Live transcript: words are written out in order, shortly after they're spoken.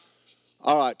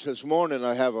All right, this morning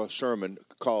I have a sermon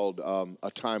called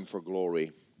A Time for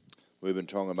Glory. We've been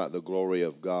talking about the glory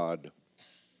of God.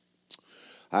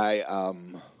 Do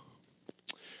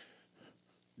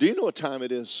you know what time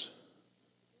it is?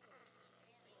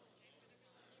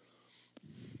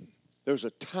 There's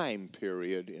a time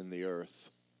period in the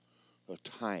earth, a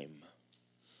time.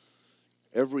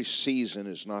 Every season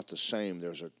is not the same.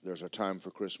 There's a time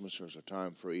for Christmas, there's a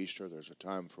time for Easter, there's a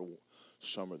time for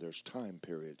summer, there's time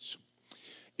periods.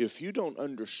 If you don't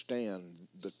understand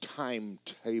the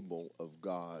timetable of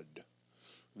God,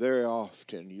 very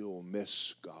often you'll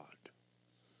miss God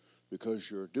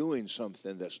because you're doing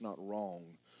something that's not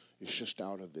wrong. It's just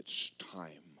out of its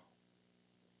time.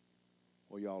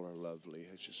 Well, y'all are lovely.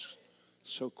 It's just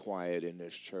so quiet in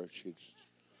this church.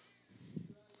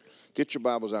 Get your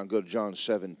Bibles out and go to John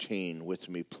 17 with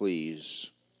me, please.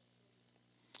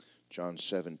 John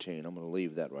 17. I'm going to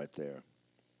leave that right there.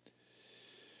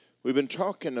 We've been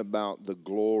talking about the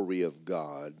glory of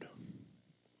God.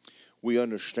 We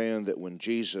understand that when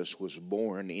Jesus was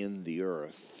born in the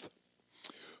earth,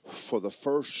 for the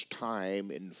first time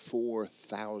in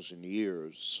 4,000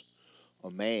 years,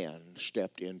 a man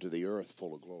stepped into the earth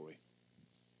full of glory.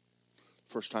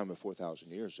 First time in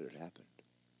 4,000 years that it happened.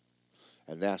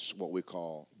 And that's what we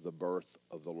call the birth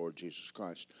of the Lord Jesus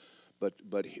Christ. But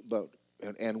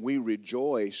we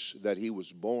rejoice that he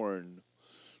was born.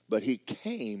 But he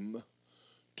came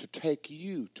to take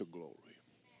you to glory.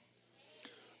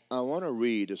 I want to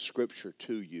read a scripture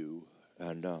to you,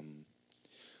 and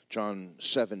John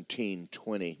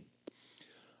 17:20.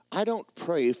 I don't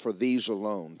pray for these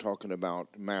alone, talking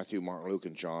about Matthew, Mark, Luke,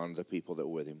 and John, the people that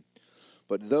were with him,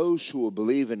 but those who will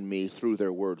believe in me through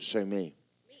their word, say me,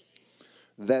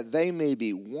 that they may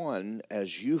be one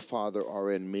as you, Father,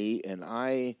 are in me, and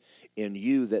I in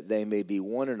you, that they may be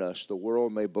one in us. The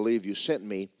world may believe you sent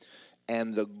me,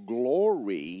 and the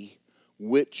glory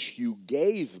which you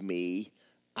gave me,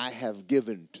 I have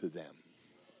given to them.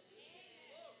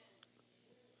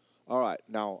 All right,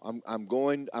 now I'm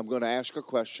going to ask a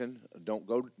question. Don't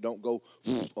go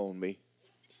on me.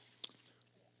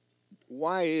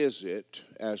 Why is it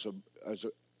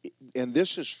and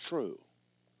this is true,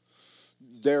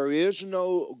 there is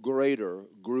no greater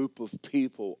group of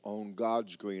people on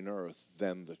God's green earth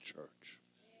than the church.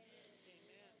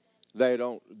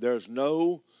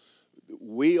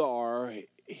 We are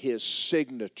his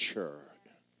signature.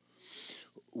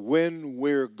 When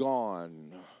we're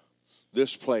gone,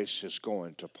 this place is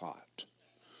going to pot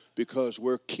because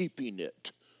we're keeping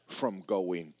it from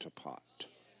going to pot.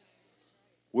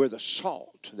 We're the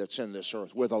salt that's in this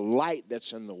earth. We're the light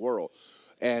that's in the world.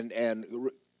 And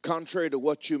contrary to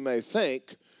what you may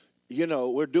think,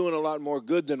 we're doing a lot more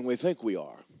good than we think we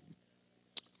are.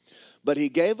 But he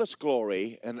gave us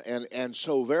glory, and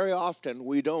so very often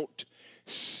we don't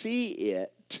see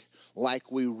it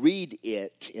like we read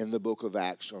it in the book of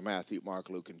Acts or Matthew, Mark,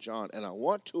 Luke, and John. And I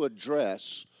want to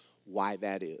address why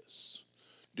that is.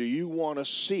 Do you want to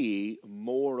see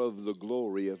more of the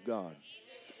glory of God?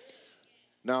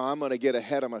 Now, I'm going to get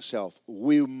ahead of myself.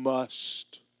 We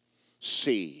must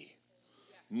see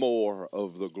more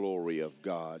of the glory of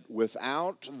God.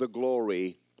 Without the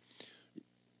glory,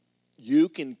 you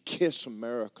can kiss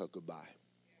America goodbye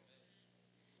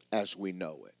as we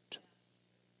know it.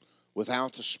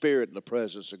 Without the Spirit and the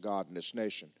presence of God in this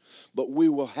nation. But we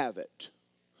will have it.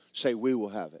 Say, we will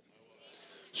have it.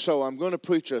 So I'm going to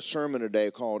preach a sermon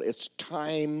today called It's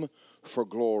Time for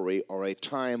Glory, or A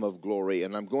Time of Glory.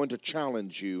 And I'm going to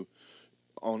challenge you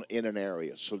in an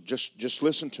area. So just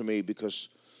listen to me, because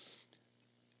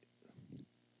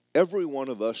every one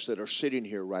of us that are sitting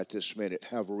here right this minute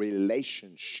have a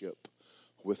relationship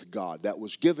with God that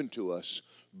was given to us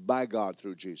by God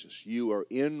through Jesus. You are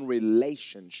in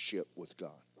relationship with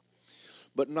God.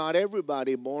 But not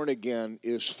everybody born again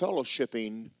is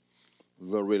fellowshipping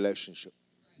the relationship.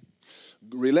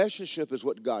 Relationship is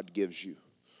what God gives you.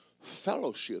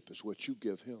 Fellowship is what you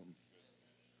give him.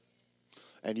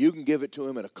 And you can give it to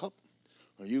him in a cup,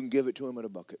 or you can give it to him in a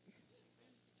bucket.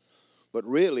 But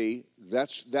really,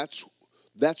 that's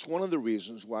one of the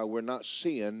reasons why we're not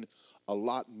seeing a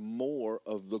lot more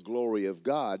of the glory of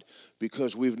God,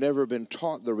 because we've never been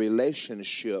taught the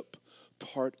relationship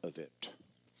part of it.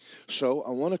 So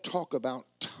I want to talk about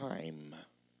time.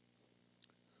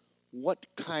 What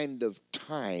kind of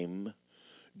time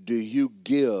do you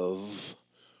give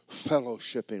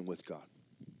fellowshipping with God?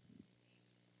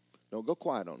 Don't go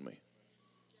quiet on me.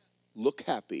 Look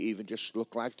happy, even just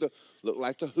look like the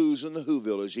Who's and the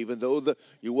Whovillers. Even though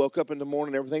you woke up in the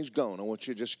morning, everything's gone. I want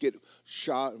you to just get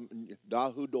shot,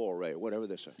 Dahu Dore, whatever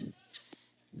they say.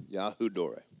 Yahoo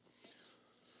Dore.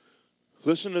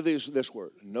 Listen to this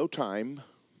word. No time,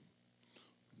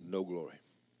 no glory.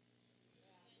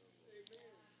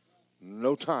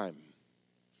 No time,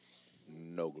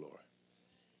 no glory.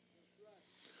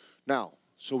 Now,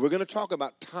 so we're going to talk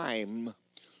about time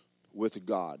with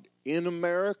God. In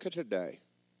America today,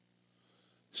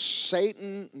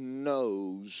 Satan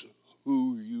knows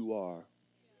who you are.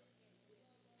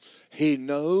 He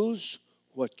knows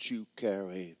what you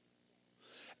carry.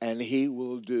 And he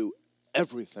will do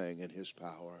everything in his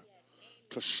power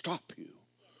to stop you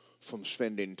from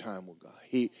spending time with God.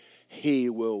 He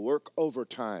will work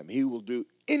overtime. He will do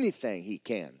anything he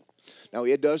can. Now,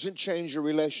 it doesn't change your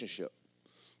relationship,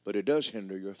 but it does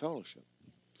hinder your fellowship.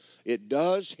 It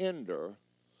does hinder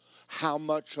how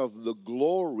much of the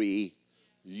glory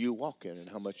you walk in and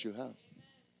how much you have.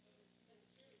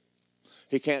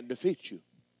 He can't defeat you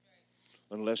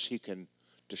unless he can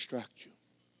distract you.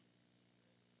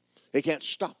 He can't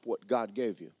stop what God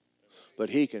gave you, but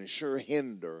he can sure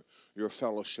hinder your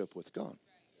fellowship with God.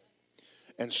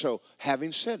 And so,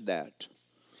 having said that,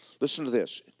 listen to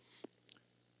this.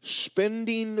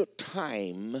 Spending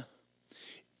time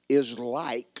is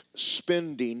like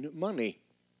spending money.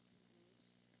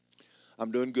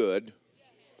 I'm doing good.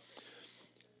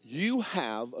 You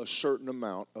have a certain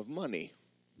amount of money.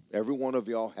 Every one of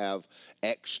y'all have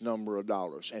X number of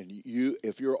dollars. And you,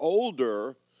 if you're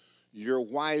older, you're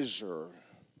wiser,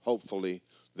 hopefully,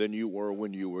 than you were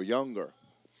when you were younger.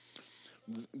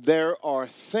 There are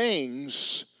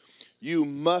things you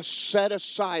must set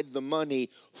aside the money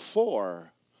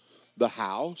for. The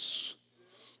house,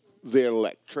 the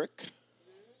electric,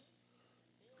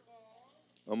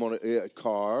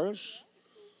 cars.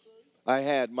 I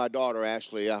had my daughter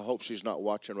Ashley, I hope she's not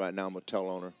watching right now, I'm going to tell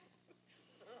on her.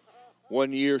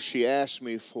 One year she asked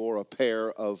me for a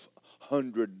pair of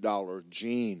 $100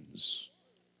 jeans.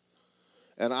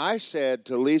 And I said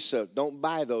to Lisa, don't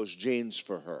buy those jeans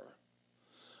for her.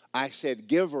 I said,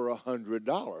 give her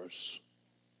 $100.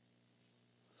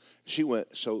 She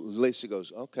went, so Lisa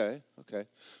goes, okay.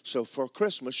 So for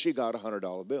Christmas, she got a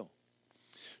 $100 bill.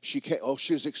 She came,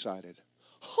 she was excited.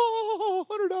 Oh,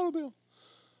 $100 bill.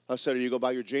 I said, are you going to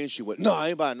buy your jeans? She went, no, I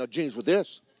ain't buying no jeans with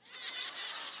this.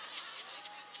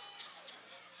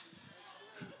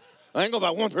 I ain't going to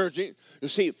buy one pair of jeans. You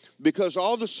see, because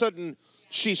all of a sudden,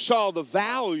 she saw the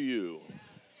value.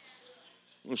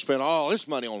 You spend all this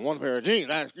money on one pair of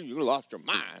jeans. You lost your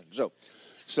mind. So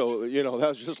that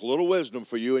was just a little wisdom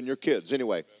for you and your kids.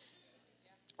 Anyway,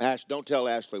 don't tell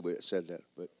Ashley we said that.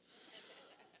 But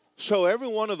so every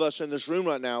one of us in this room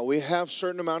right now, we have a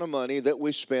certain amount of money that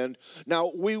we spend.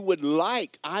 Now,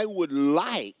 I would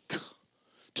like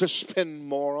to spend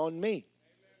more on me.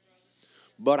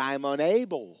 But I'm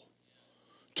unable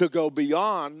to go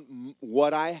beyond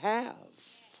what I have.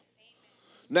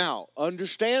 Now,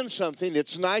 understand something.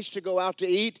 It's nice to go out to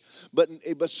eat, but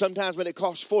sometimes when it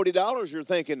costs $40, you're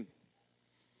thinking,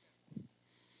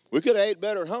 we could have ate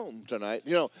better at home tonight.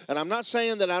 And I'm not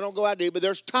saying that I don't go out to eat, but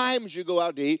there's times you go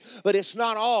out to eat, but it's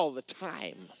not all the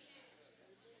time.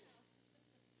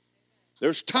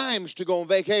 There's times to go on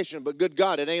vacation, but good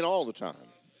God, it ain't all the time.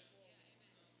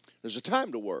 There's a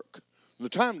time to work. The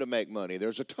time to make money.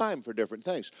 There's a time for different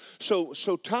things. So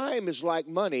time is like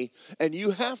money, and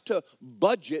you have to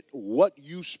budget what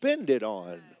you spend it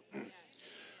on.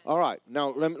 All right, now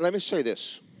let me say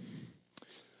this.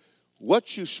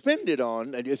 What you spend it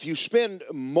on, and if you spend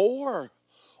more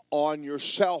on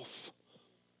yourself,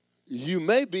 you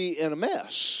may be in a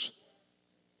mess.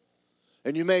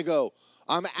 And you may go,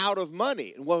 I'm out of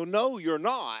money. Well, no, you're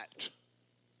not.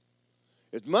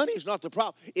 Money's not the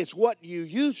problem. It's what you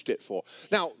used it for.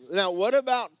 Now, what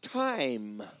about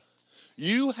time?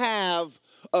 You have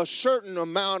a certain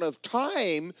amount of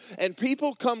time, and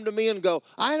people come to me and go,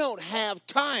 I don't have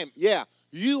time. Yeah,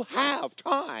 you have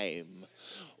time.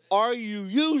 Are you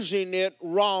using it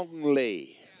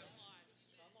wrongly?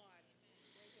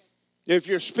 If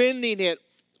you're spending it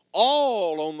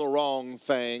all on the wrong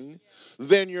thing,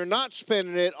 then you're not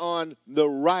spending it on the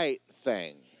right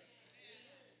thing.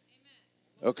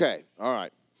 Okay, all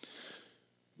right.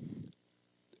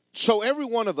 So every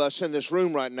one of us in this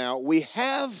room right now, we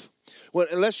have,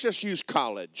 let's just use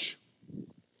college.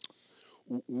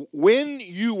 When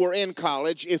you were in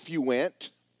college, if you went,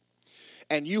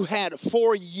 and you had a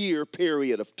 4-year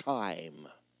period of time,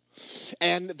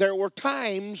 and there were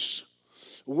times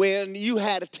when you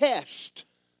had a test,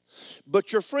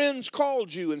 but your friends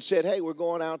called you and said, hey, we're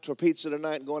going out to a pizza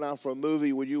tonight and going out for a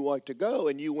movie. Would you like to go?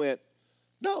 And you went,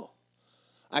 no.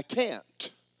 I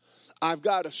can't. I've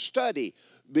got to study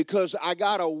because I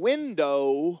got a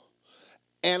window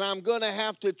and I'm going to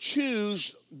have to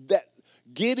choose that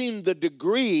getting the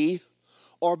degree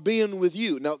or being with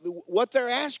you. Now, what they're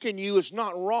asking you is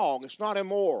not wrong. It's not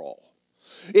immoral.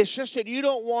 It's just that you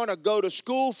don't want to go to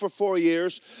school for 4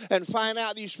 years and find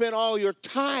out that you spent all your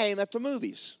time at the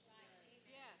movies.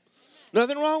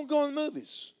 Nothing wrong with going to the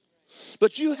movies.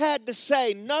 But you had to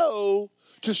say no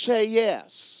to say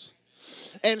yes.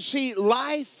 And see,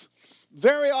 life,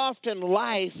 very often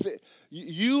life,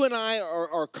 you and I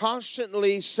are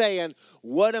constantly saying,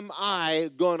 what am I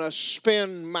going to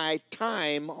spend my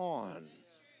time on?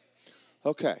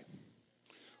 Okay.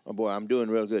 Oh boy, I'm doing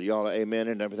real good. Y'all are amen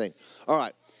and everything. All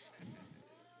right.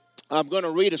 I'm going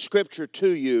to read a scripture to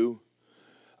you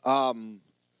out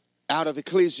of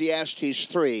Ecclesiastes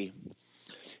 3.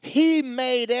 He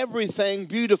made everything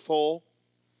beautiful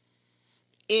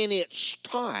in its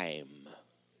time.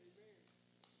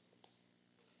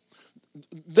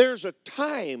 There's a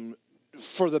time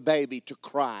for the baby to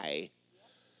cry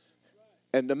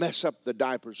and to mess up the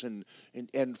diapers and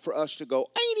for us to go,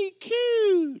 ain't he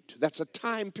cute? That's a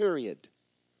time period.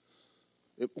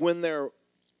 When they're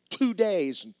 2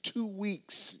 days and 2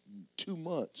 weeks, 2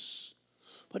 months,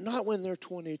 but not when they're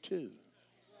 22.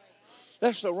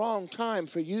 That's the wrong time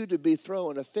for you to be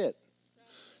throwing a fit.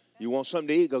 You want something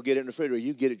to eat, go get it in the refrigerator.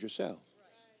 You get it yourself.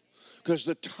 Because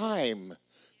the time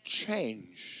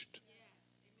changed.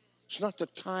 It's not the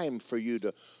time for you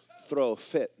to throw a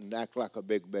fit and act like a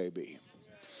big baby.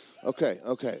 Okay.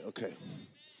 Oh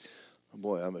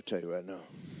boy, I'm going to tell you right now.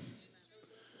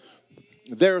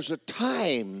 There's a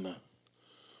time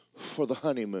for the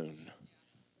honeymoon.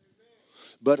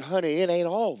 But honey, it ain't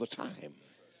all the time.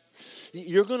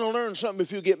 You're going to learn something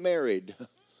if you get married.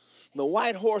 The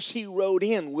white horse he rode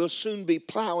in will soon be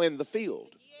plowing the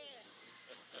field.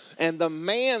 And the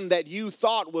man that you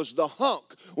thought was the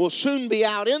hunk will soon be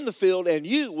out in the field and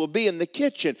you will be in the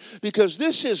kitchen. Because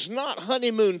this is not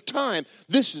honeymoon time.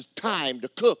 This is time to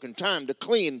cook and time to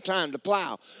clean and time to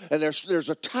plow. And there's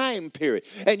a time period.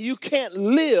 And you can't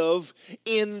live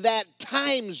in that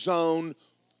time zone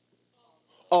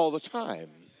all the time.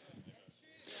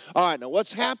 All right, now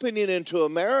what's happening into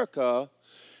America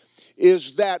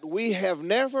is that we have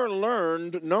never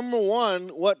learned, number one,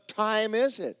 what time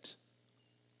is it?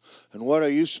 And what are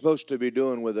you supposed to be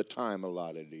doing with the time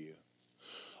allotted to you?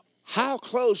 How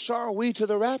close are we to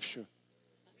the rapture?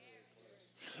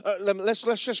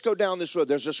 Let's just go down this road.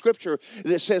 There's a scripture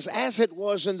that says, as it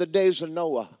was in the days of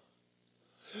Noah.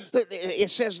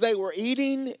 It says they were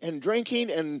eating and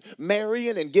drinking and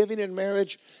marrying and giving in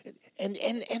marriage. And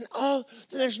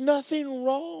there's nothing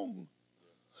wrong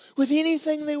with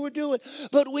anything they were doing.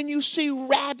 But when you see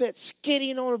rabbits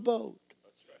getting on a boat,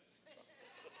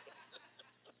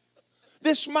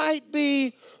 this might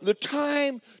be the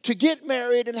time to get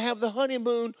married and have the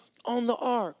honeymoon on the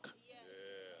ark.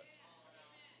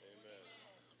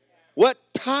 What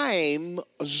time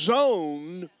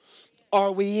zone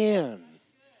are we in?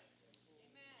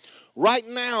 Right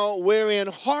now, we're in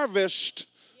harvest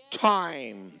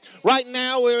time. Right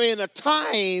now, we're in a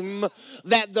time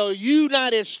that the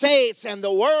United States and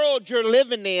the world you're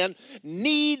living in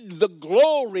need the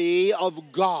glory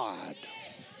of God.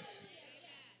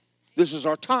 This is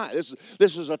our time.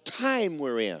 This is a time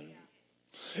we're in.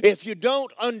 If you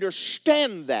don't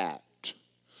understand that,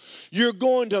 you're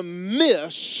going to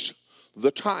miss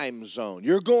the time zone.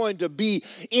 You're going to be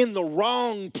in the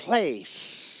wrong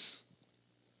place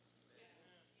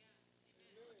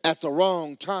at the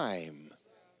wrong time.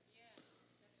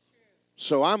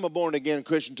 So I'm a born-again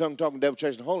Christian, tongue-talking,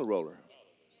 devil-chasing, holy roller.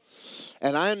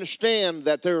 And I understand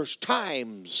that there's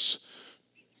times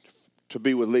to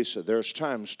be with Lisa. There's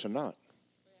times to not.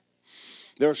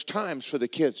 There's times for the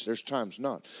kids. There's times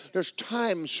not. There's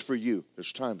times for you.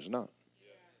 There's times not.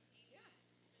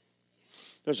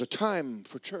 There's a time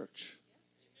for church.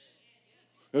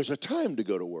 There's a time to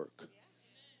go to work.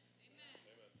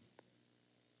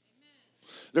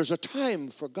 There's a time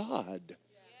for God.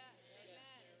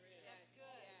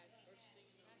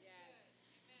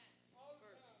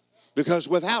 Because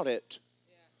without it,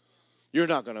 you're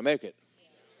not going to make it.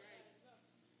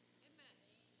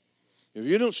 If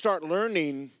you don't start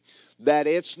learning that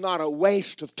it's not a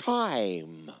waste of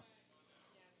time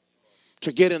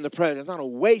to get in the presence, it's not a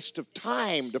waste of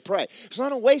time to pray. It's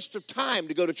not a waste of time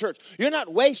to go to church. You're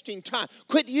not wasting time.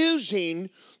 Quit using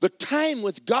the time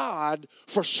with God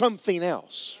for something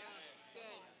else.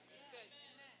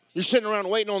 You're sitting around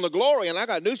waiting on the glory, and I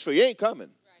got news for you. You ain't coming.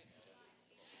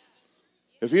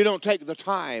 If you don't take the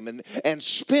time and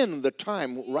spend the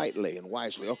time rightly and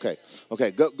wisely. Okay.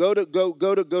 Go to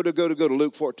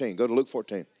Luke 14. Go to Luke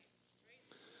 14.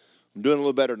 I'm doing a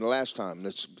little better than the last time.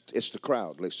 It's the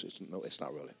crowd. At least it's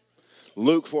not really.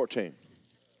 Luke 14.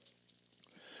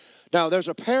 Now, there's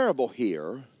a parable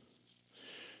here,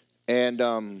 and,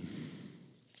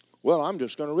 well, I'm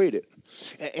just going to read it.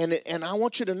 And I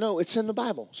want you to know it's in the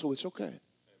Bible, so it's okay.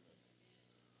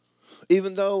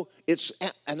 Even though it's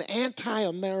an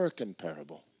anti-American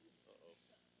parable.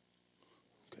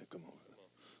 Okay, come on.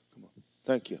 Come on.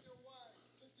 Thank you.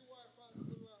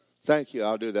 Thank you.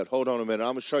 I'll do that. Hold on a minute.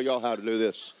 I'm going to show y'all how to do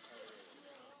this.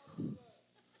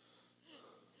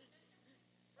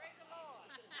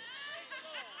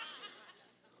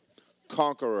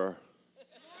 Conqueror.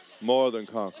 More than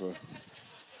conqueror.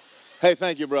 Hey,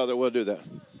 thank you, brother. We'll do that.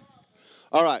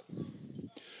 All right.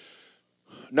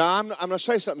 Now, I'm going to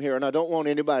say something here, and I don't want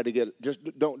anybody to get, just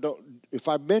don't, if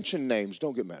I mention names,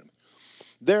 don't get mad at me.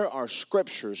 There are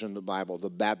scriptures in the Bible the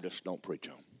Baptists don't preach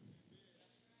on.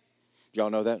 Y'all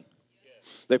know that?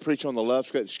 They preach on the love,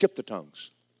 skip the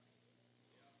tongues.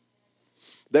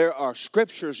 There are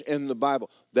scriptures in the Bible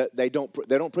that they don't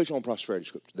preach on prosperity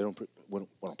scriptures. We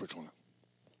don't preach on that.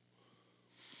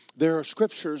 There are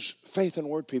scriptures, faith and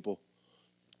word people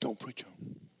don't preach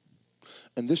on.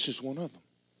 And this is one of them.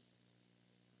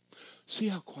 See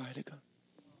how quiet it got?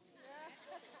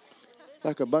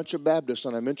 Like a bunch of Baptists,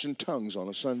 and I mentioned tongues on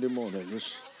a Sunday morning.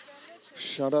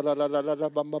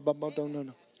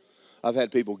 I've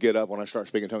had people get up when I start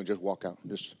speaking tongues, just walk out.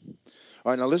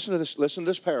 All right, now listen to this. Listen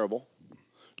to this parable.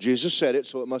 Jesus said it,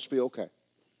 so it must be okay.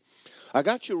 I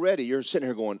got you ready. You're sitting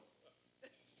here going,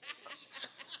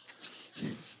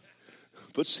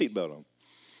 put seatbelt on.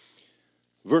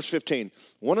 Verse 15,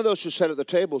 one of those who sat at the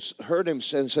table heard him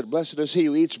and said, blessed is he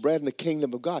who eats bread in the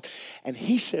kingdom of God. And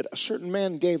he said, a certain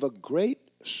man gave a great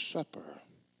supper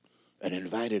and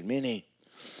invited many.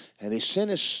 And he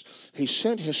sent his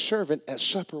servant at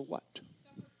supper what?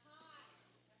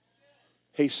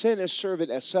 He sent his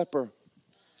servant at supper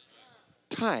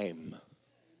time.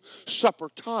 Supper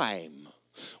time.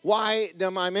 Why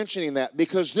am I mentioning that?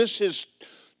 Because this is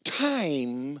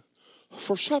time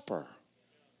for supper.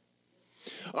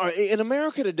 In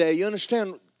America today, you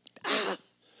understand,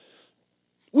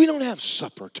 we don't have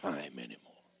supper time anymore.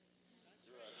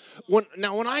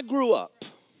 When I grew up,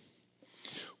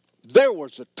 there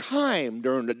was a time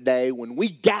during the day when we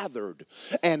gathered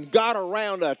and got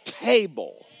around a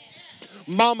table.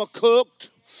 Mama cooked,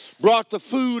 brought the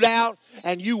food out,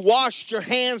 and you washed your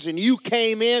hands and you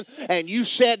came in and you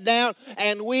sat down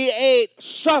and we ate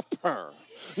supper.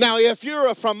 Now, if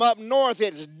you're from up north,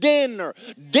 it's dinner.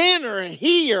 Dinner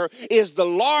here is the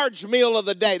large meal of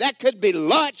the day. That could be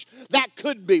lunch. That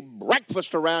could be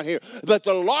breakfast around here. But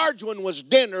the large one was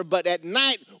dinner, but at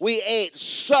night we ate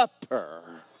supper.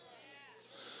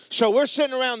 So we're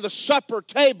sitting around the supper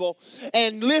table,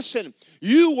 and listen,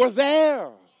 you were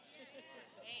there.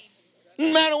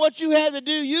 No matter what you had to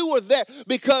do, you were there,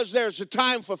 because there's a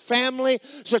time for family.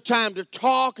 It's a time to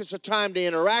talk. It's a time to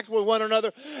interact with one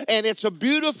another. And it's a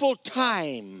beautiful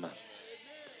time.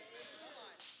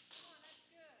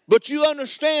 But you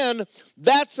understand,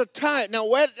 that's a time. Now,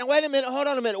 wait a minute. Hold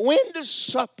on a minute. When does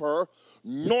supper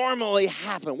normally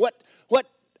happen? What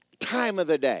time of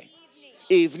the day?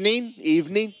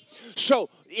 Evening. So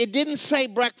it didn't say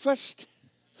breakfast.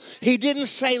 He didn't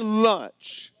say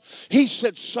lunch. He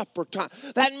said supper time.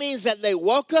 That means that they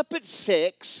woke up at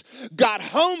 6, got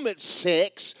home at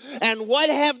 6, and what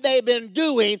have they been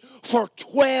doing for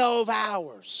 12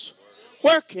 hours?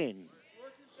 Working.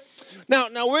 Now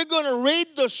we're going to read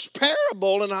this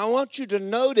parable, and I want you to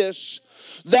notice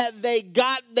that they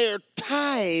got their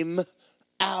time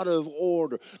out of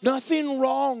order. Nothing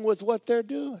wrong with what they're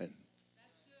doing.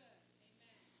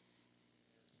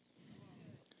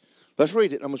 Let's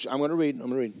read it. I'm going to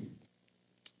read.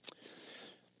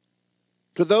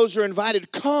 To those who are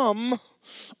invited, come,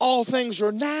 all things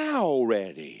are now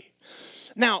ready.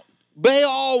 Now, they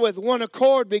all with one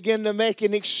accord begin to make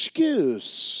an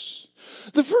excuse.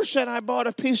 The first said, I bought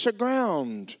a piece of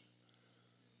ground.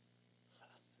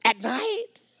 At night?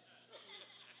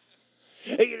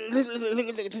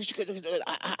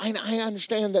 I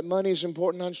understand that money is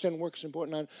important. I understand work is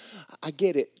important. I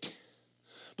get it.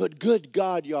 But good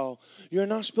God, y'all, you're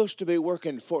not supposed to be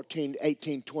working 14,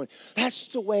 18, 20. That's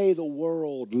the way the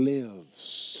world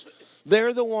lives.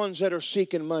 They're the ones that are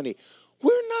seeking money.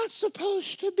 We're not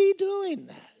supposed to be doing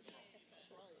that.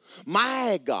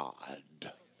 My God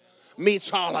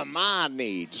meets all of my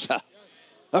needs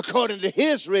according to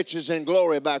his riches and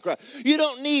glory by Christ. You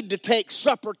don't need to take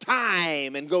supper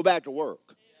time and go back to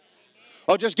work.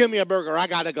 Oh, just give me a burger. I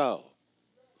got to go.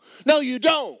 No, you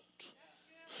don't.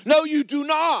 No, you do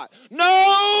not.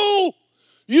 No,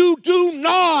 you do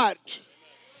not.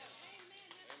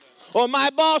 Or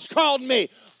my boss called me.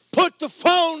 Put the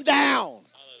phone down.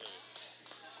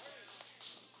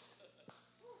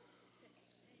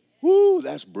 Woo,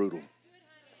 that's brutal.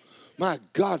 My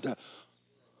God.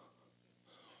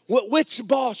 Which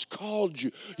boss called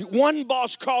you? One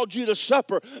boss called you to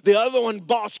supper. The other one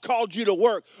boss called you to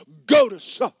work. Go to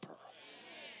supper.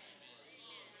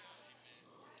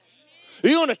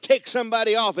 You're going to tick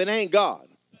somebody off. It ain't God.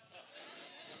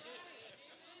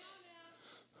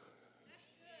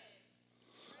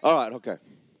 All right, okay.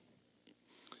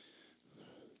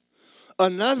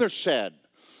 Another said,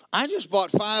 I just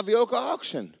bought 5 yoke of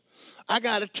oxen. I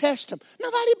got to test them.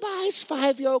 Nobody buys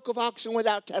 5 yoke of oxen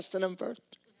without testing them first.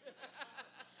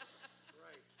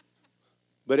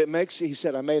 But it makes, he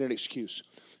said, I made an excuse.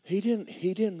 He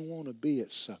didn't want to be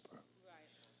at supper.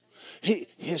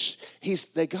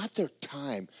 They got their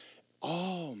time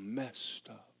all messed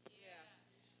up.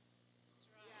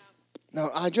 Now,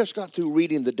 I just got through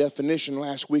reading the definition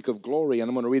last week of glory, and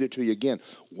I'm going to read it to you again.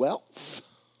 Wealth.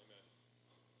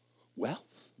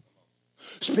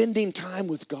 Spending time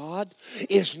with God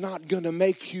is not going to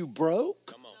make you broke.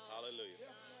 Come on, hallelujah.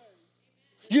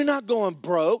 You're not going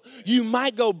broke. You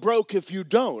might go broke if you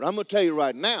don't. I'm going to tell you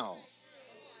right now.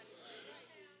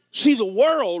 See, the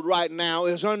world right now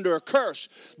is under a curse.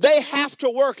 They have to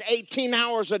work 18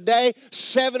 hours a day,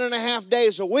 7.5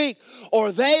 days a week,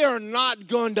 or they are not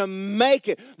going to make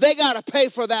it. They got to pay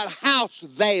for that house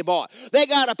they bought. They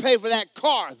got to pay for that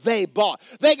car they bought.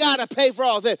 They got to pay for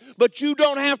all that. But you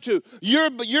don't have to.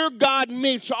 Your God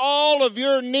meets all of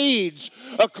your needs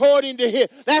according to His.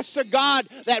 That's the God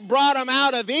that brought them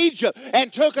out of Egypt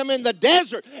and took them in the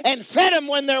desert and fed them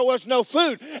when there was no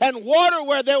food and water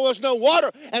where there was no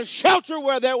water and shelter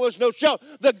where there was no shelter.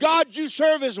 The God you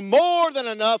serve is more than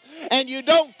enough, and you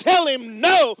don't tell Him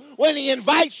no when He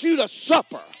invites you to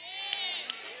supper.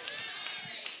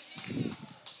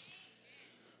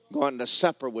 Going to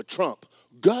supper with Trump.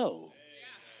 Go.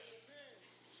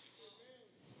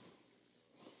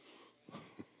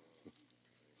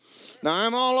 Now,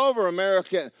 I'm all over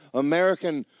American,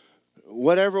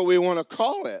 whatever we want to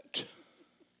call it.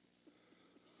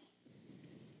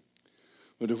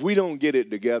 But if we don't get it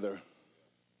together,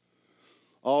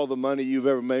 all the money you've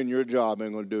ever made in your job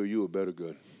ain't going to do you a bit of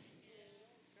good.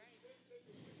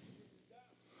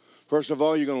 First of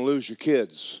all, you're going to lose your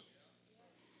kids.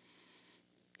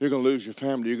 You're going to lose your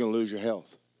family. You're going to lose your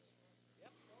health.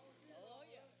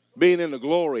 Being in the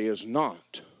glory is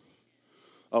not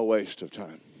a waste of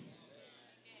time.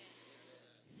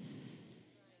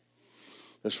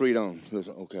 Let's read on.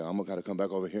 Okay, I'm going to come back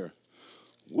over here.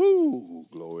 Woo,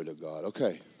 glory to God.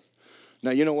 Okay.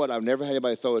 Now, you know what? I've never had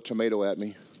anybody throw a tomato at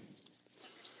me.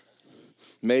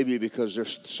 Maybe because they're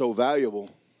so valuable.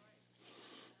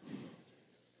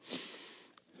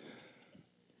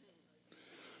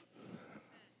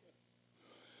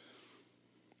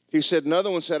 He said, another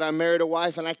one said, I married a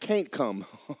wife and I can't come.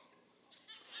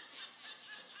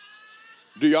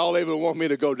 Do y'all even want me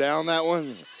to go down that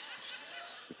one?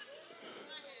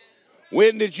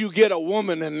 When did you get a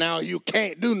woman and now you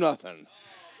can't do nothing?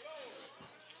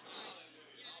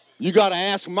 You got to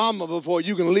ask mama before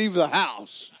you can leave the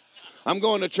house. I'm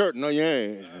going to church. No, you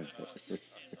ain't. He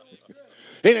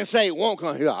didn't say it won't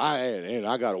come.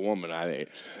 I got a woman. I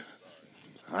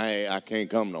can't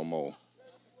come no more.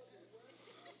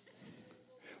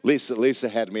 Lisa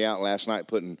had me out last night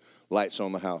putting lights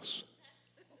on the house.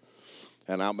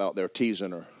 And I'm out there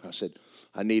teasing her. I said,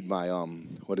 I need my,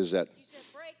 what is that?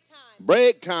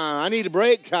 Break time. I need a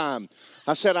break time.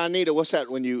 I said I need a, what's that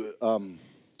when you,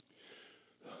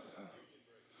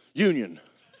 union.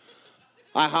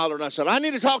 I hollered and I said, I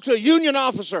need to talk to a union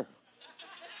officer.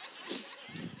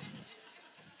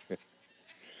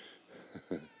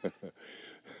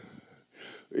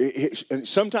 And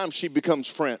sometimes she becomes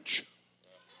French.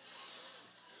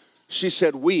 She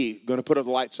said, we going to put the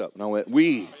lights up. And I went,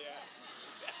 we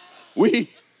ain't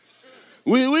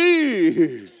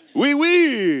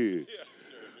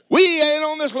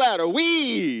on this ladder.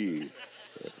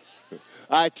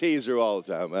 I tease her all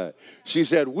the time. She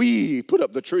said, we put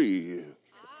up the tree.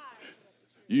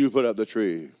 You put up the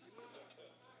tree.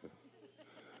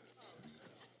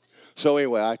 So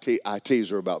anyway, I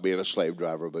tease her about being a slave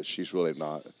driver, but she's really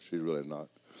not. She's really not.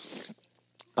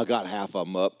 I got half of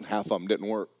them up, and half of them didn't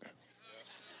work.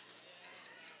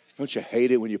 Don't you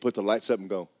hate it when you put the lights up and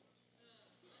go?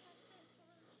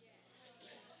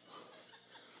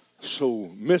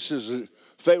 So Mrs.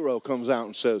 Pharaoh comes out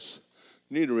and says,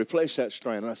 you need to replace that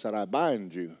strand. And I said, I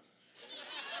bind you.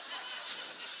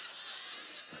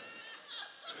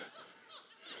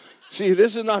 See,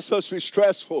 this is not supposed to be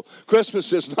stressful.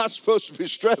 Christmas is not supposed to be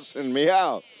stressing me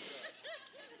out.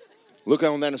 Look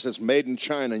on that and it says, made in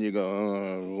China. And you go,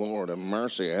 oh, Lord have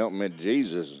mercy, help me,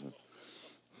 Jesus.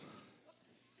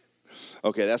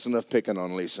 Okay, that's enough picking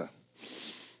on Lisa.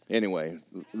 Anyway,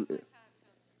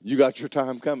 you got your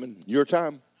time coming. Your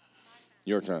time?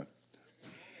 Your time.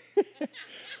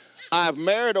 I've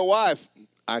married a wife.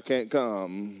 I can't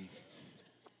come.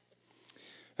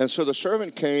 And so the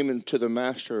servant came into the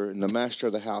master, and the master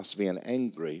of the house, being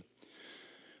angry,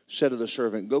 said to the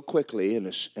servant, go quickly in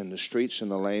the streets and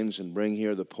the lanes and bring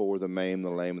here the poor, the maimed, the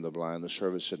lame, and the blind. The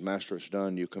servant said, Master, it's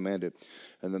done. You commanded.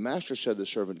 And the master said to the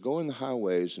servant, go in the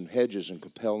highways and hedges and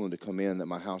compel them to come in, that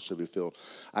my house will be filled.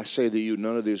 I say to you,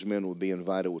 none of these men will be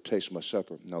invited, will taste my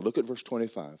supper. Now look at verse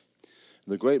 25.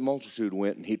 The great multitude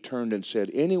went, and he turned and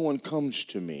said, anyone comes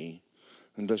to me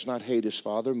and does not hate his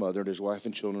father, mother, and his wife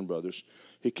and children and brothers,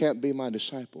 he can't be my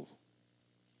disciple.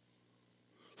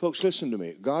 Folks, listen to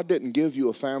me. God didn't give you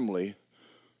a family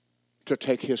to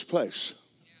take his place.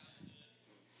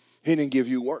 He didn't give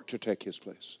you work to take his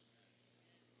place.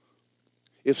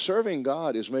 If serving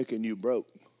God is making you broke,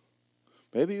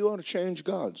 maybe you ought to change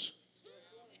God's.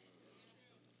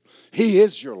 He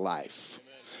is your life.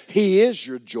 He is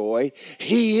your joy.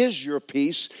 He is your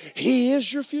peace. He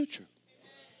is your future.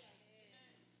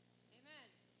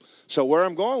 So where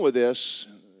I'm going with this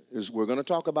is we're going to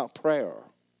talk about prayer.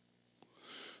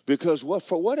 Because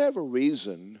for whatever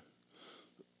reason,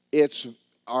 it's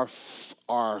our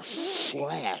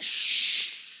flesh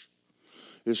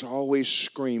is always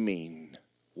screaming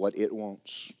what it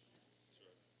wants.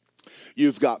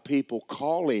 You've got people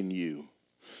calling you.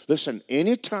 Listen,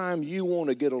 anytime you want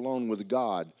to get alone with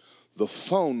God, the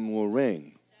phone will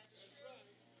ring.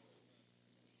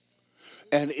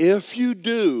 And if you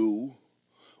do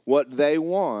what they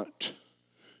want,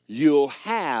 you'll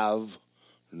have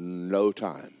no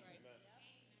time.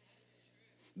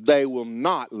 They will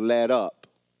not let up.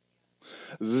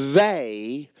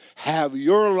 They have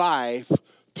your life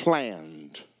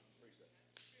planned.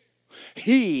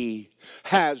 He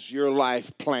has your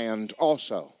life planned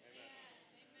also.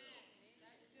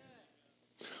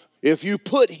 If you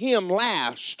put him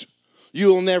last,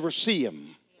 you'll never see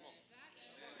him.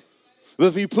 But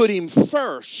if you put him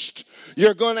first,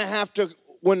 you're going to have to,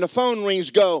 when the phone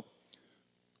rings, go,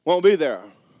 won't be there.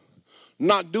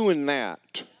 Not doing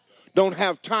that. Don't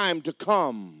have time to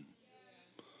come.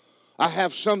 I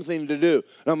have something to do.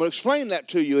 And I'm going to explain that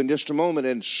to you in just a moment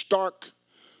in stark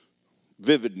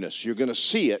vividness. You're going to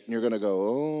see it and you're going to go,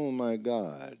 oh my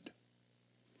God.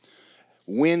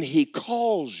 When he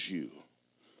calls you,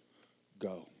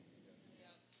 go.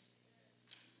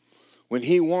 When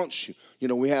he wants you. You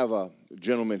know, we have a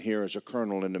gentleman here as a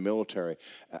colonel in the military.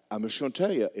 I'm just going to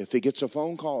tell you, if he gets a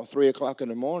phone call at 3 o'clock in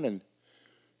the morning,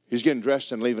 he's getting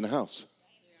dressed and leaving the house.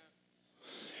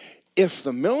 If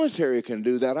the military can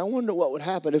do that, I wonder what would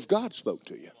happen if God spoke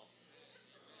to you.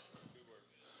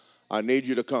 I need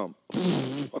you to come.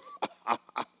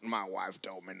 My wife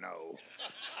told me no.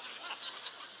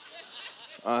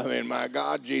 I mean, my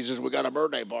God, Jesus, we got a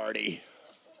birthday party.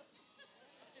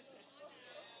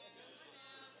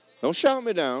 Don't shout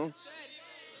me down.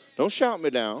 Don't shout me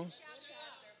down.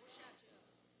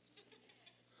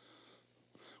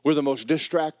 We're the most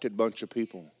distracted bunch of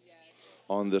people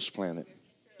on this planet.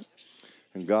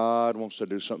 And God wants to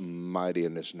do something mighty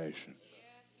in this nation.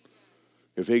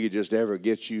 If he could just ever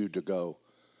get you to go,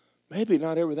 maybe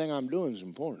not everything I'm doing is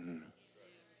important.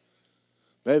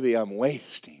 Maybe I'm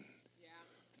wasting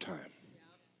time.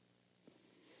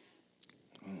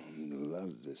 Oh,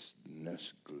 love this.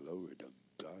 Glory to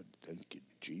God. Thank you,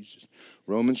 Jesus.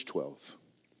 Romans 12.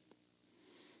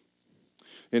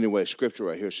 Anyway, scripture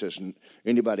right here says,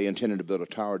 anybody intending to build a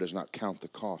tower does not count the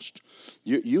cost.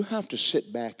 You have to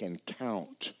sit back and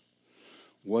count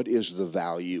what is the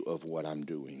value of what I'm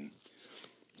doing.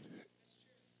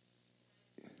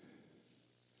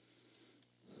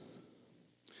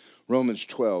 Romans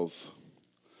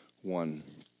 12:1.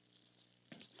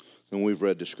 And we've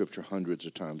read the scripture hundreds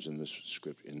of times in this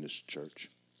church.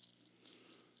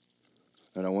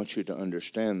 And I want you to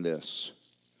understand this.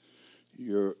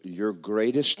 Your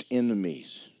greatest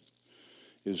enemies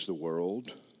is the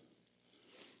world,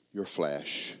 your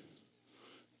flesh,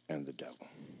 and the devil.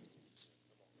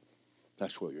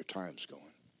 That's where your time's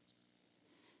going.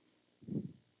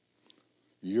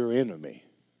 Your enemy.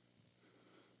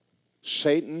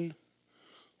 Satan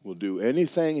will do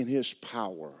anything in his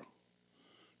power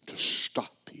to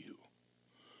stop you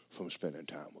from spending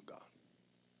time with God.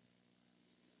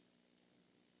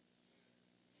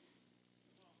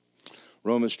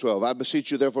 Romans 12. I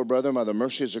beseech you, therefore, brethren, by the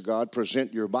mercies of God,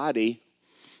 present your body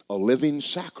a living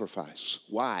sacrifice.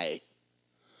 Why?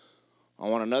 I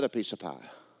want another piece of pie.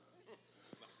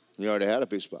 You already had a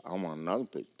piece of pie. I want another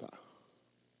piece of pie.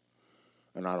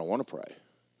 And I don't want to pray.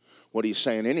 What are you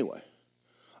saying anyway?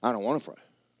 I don't want to pray.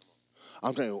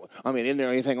 I'm telling you, isn't there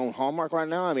anything on Hallmark right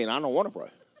now? I don't want to pray.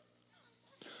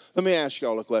 Let me ask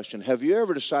y'all a question. Have you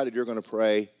ever decided you're going to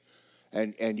pray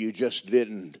and you just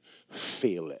didn't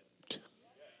feel it?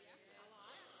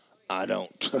 I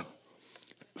don't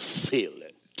feel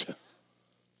it.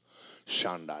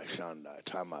 Shandai,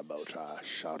 tie my bow tie.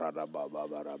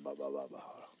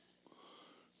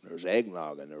 There's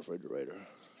eggnog in the refrigerator.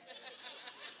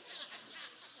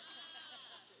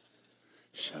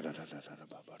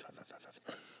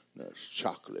 There's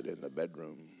chocolate in the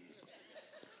bedroom.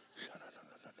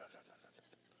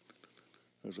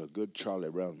 There's a good Charlie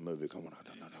Brown movie coming out.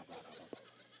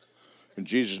 In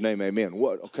Jesus' name, amen.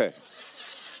 What? Okay.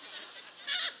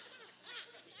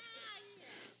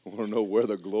 Want to know where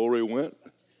the glory went?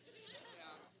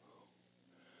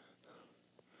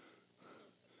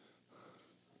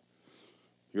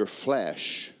 Your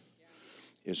flesh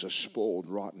is a spoiled,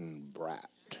 rotten brat.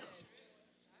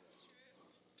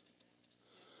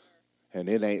 And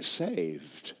it ain't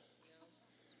saved.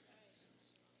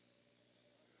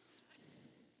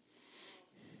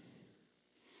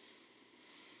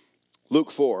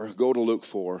 Luke 4. Go to Luke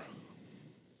 4.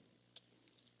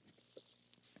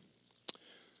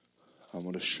 I'm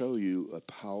going to show you a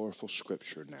powerful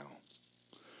scripture now.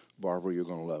 Barbara, you're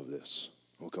going to love this.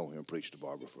 We'll come here and preach to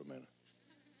Barbara for a minute.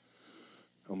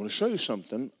 I'm going to show you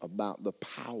something about the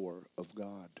power of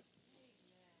God.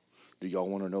 Do y'all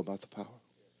want to know about the power?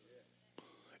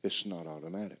 It's not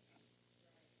automatic.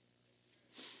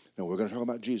 Now, we're going to talk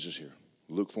about Jesus here.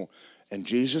 Luke 4. And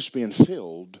Jesus being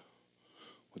filled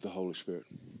with the Holy Spirit.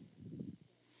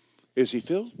 Is he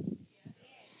filled?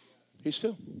 He's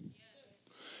filled.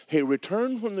 He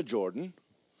returned from the Jordan,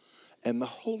 and the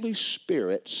Holy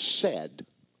Spirit said,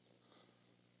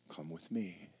 come with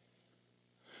me.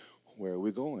 Where are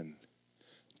we going?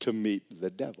 To meet the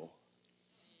devil.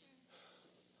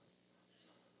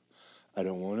 I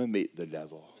don't want to meet the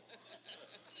devil.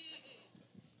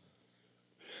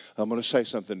 I'm going to say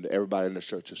something to everybody in the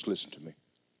church. Just listen to me.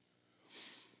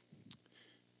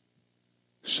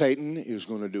 Satan is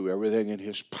going to do everything in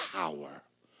his power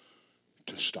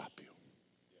to stop you.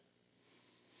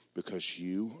 Because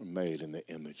you are made in the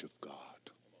image of God.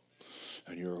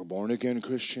 And you're a born-again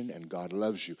Christian and God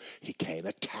loves you. He can't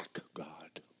attack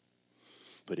God.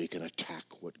 But he can attack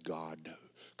what God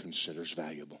considers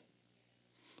valuable.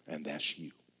 And that's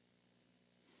you.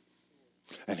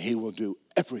 And he will do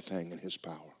everything in his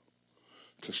power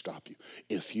to stop you.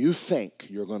 If you think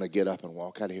you're going to get up and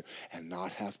walk out of here and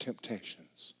not have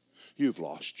temptations, you've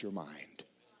lost your mind.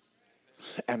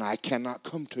 And I cannot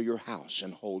come to your house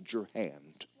and hold your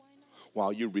hand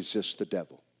while you resist the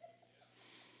devil.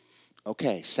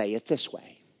 Okay, say it this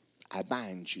way. I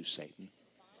bind you, Satan.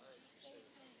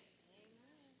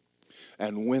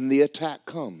 And when the attack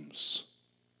comes,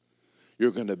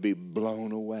 you're going to be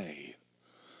blown away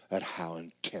at how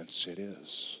intense it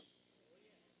is.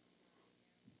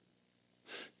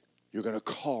 You're going to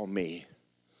call me.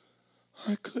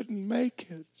 I couldn't make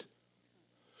it.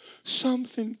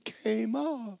 Something came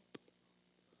up.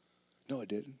 No, it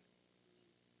didn't.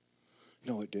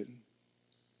 No, it didn't.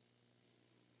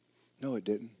 No, it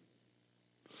didn't.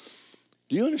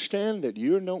 Do you understand that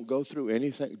you don't go through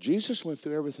anything? Jesus went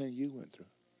through everything you went through.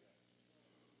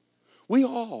 We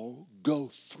all go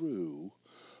through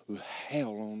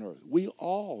hell on earth. We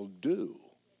all do.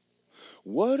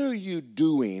 What are you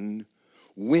doing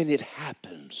when it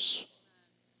happens?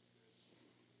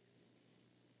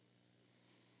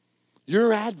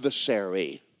 Your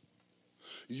adversary,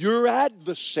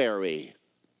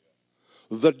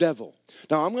 the devil.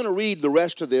 Now, I'm going to read the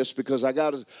rest of this because I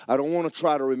don't want to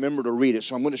try to remember to read it.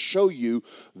 So I'm going to show you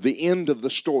the end of the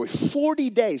story. 40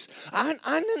 days. I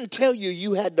didn't tell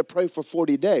you had to pray for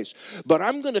 40 days. But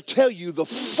I'm going to tell you the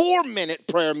 4-minute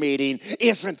prayer meeting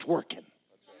isn't working.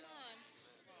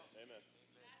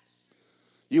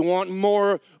 You want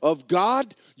more of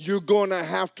God? You're going to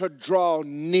have to draw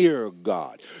near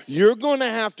God. You're going to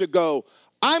have to go,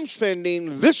 I'm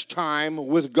spending this time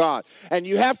with God. And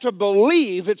you have to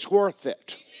believe it's worth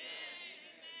it.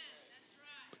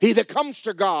 He that comes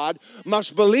to God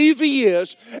must believe he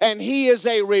is, and he is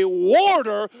a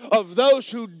rewarder of those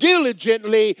who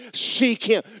diligently seek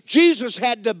him. Jesus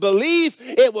had to believe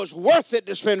it was worth it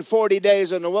to spend 40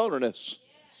 days in the wilderness,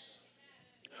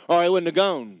 or he wouldn't have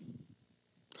gone.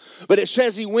 But it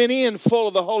says he went in full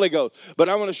of the Holy Ghost. But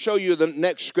I want to show you the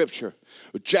next scripture.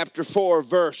 Chapter 4,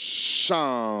 verse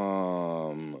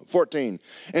 14.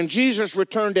 And Jesus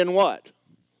returned in what?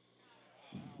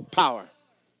 Power.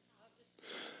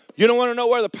 You don't want to know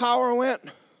where the power went?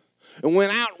 It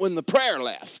went out when the prayer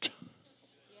left.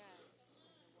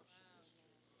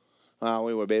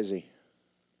 We were busy.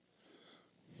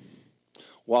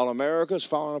 While America's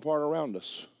falling apart around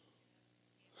us.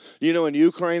 You know, in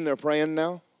Ukraine, they're praying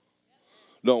now.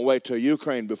 Don't wait till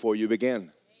Ukraine before you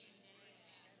begin.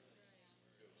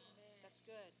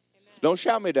 Don't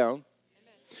shout me down.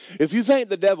 If you think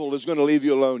the devil is going to leave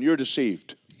you alone, you're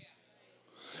deceived.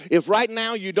 If right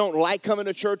now you don't like coming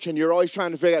to church and you're always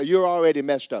trying to figure out, you're already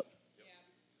messed up.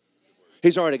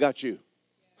 He's already got you.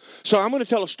 So I'm going to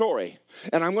tell a story,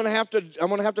 and I'm going to have to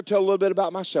tell a little bit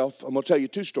about myself. I'm going to tell you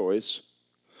two stories.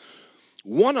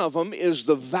 One of them is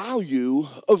the value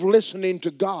of listening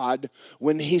to God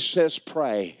when He says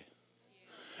pray.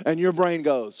 And your brain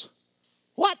goes,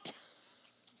 what?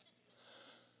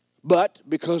 But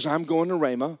because I'm going to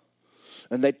Rhema,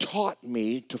 and they taught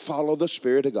me to follow the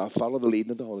Spirit of God, follow the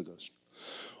leading of the Holy Ghost.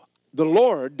 The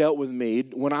Lord dealt with me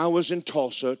when I was in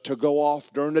Tulsa to go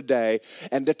off during the day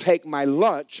and to take my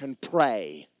lunch and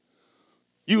pray.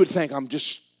 You would think I'm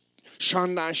just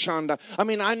shanda. I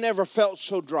mean, I never felt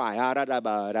so dry.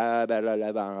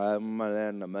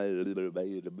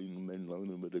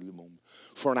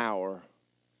 For an hour.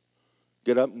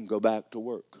 Get up and go back to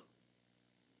work.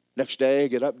 Next day,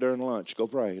 get up during lunch, go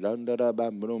pray.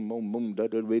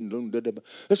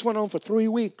 This went on for 3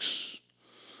 weeks.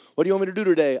 What do you want me to do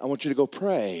today? I want you to go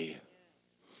pray.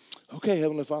 Okay,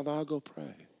 Heavenly Father, I'll go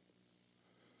pray.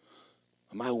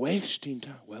 Am I wasting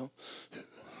time? Well,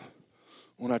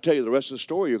 when I tell you the rest of the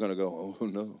story, you're going to go, oh,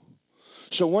 no.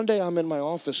 So one day I'm in my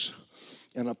office,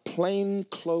 and a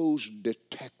plainclothes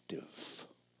detective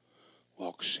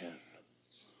walks in.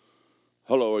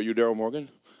 Hello, are you Daryl Morgan?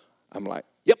 I'm like,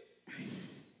 yep.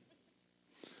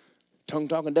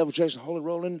 Tongue-talking, devil-chasing, holy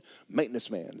rolling,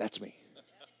 maintenance man. That's me.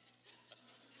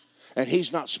 And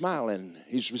he's not smiling.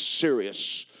 He's a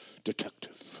serious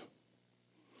detective.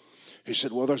 He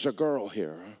said, well, there's a girl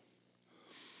here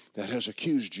that has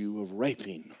accused you of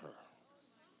raping her.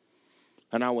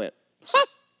 And I went, huh?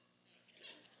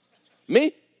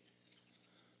 Me?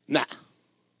 Nah.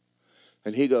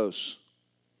 And he goes,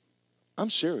 I'm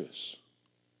serious.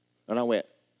 And I went,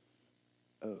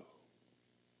 oh.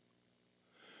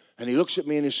 And he looks at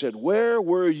me and he said, where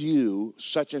were you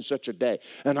such and such a day?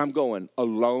 And I'm going,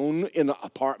 alone in an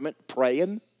apartment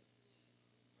praying?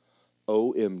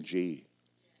 OMG.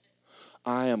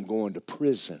 I am going to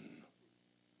prison.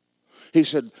 He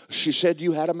said, she said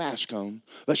you had a mask on,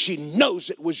 but she knows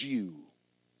it was you.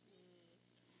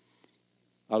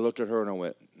 I looked at her and I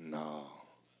went, no.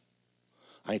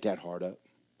 I ain't that hard up.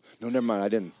 No, never mind. I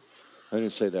didn't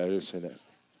say that.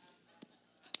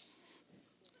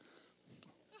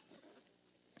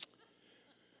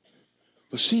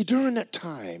 But see, during that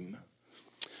time,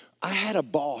 I had a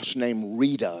boss named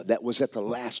Rita that was at the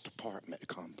last apartment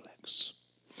complex.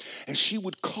 And she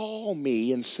would call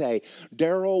me and say,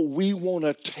 Daryl, we want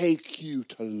to take you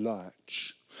to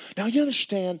lunch. Now, you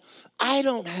understand, I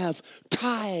don't have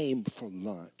time for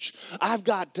lunch.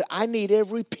 I need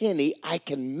every penny I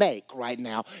can make right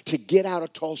now to get out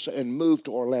of Tulsa and move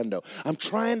to Orlando. I'm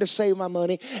trying to save my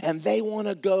money, and they want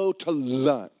to go to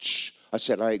lunch. I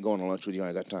said, I ain't going to lunch with you. I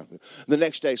ain't got time for you. The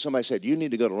next day, somebody said, you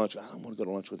need to go to lunch. I don't want to go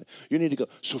to lunch with you. You need to go.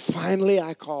 So finally,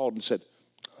 I called and said,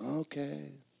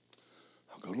 okay,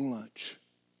 I'll go to lunch.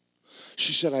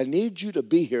 She said, I need you to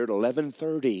be here at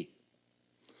 11:30.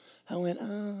 I went,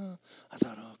 I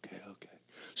thought, okay.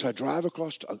 So I drive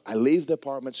across, I leave the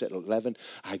apartments at 11.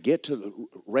 I get to the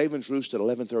Raven's Roost at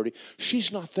 11:30.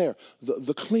 She's not there.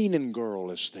 The cleaning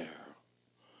girl is there.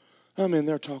 I'm in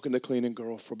there talking to the cleaning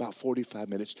girl for about 45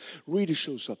 minutes. Rita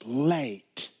shows up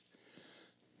late.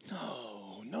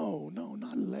 No,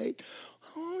 not late.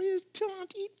 Oh, you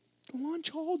don't eat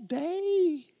lunch all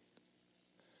day.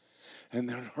 And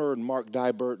then her and Mark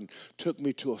Dyberton took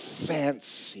me to a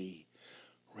fancy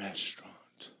restaurant.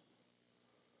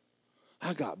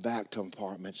 I got back to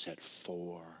apartments at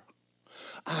 4.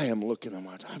 I am looking at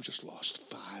my time. I've just lost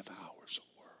 5 hours of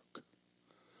work.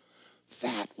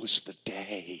 That was the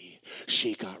day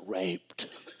she got raped.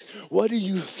 What do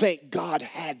you think God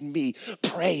had me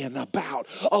praying about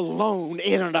alone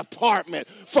in an apartment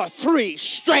for 3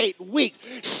 straight weeks?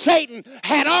 Satan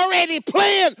had already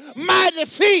planned my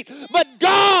defeat, but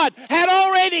God had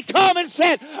already come and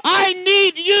said, I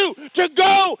need you to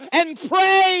go and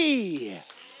pray.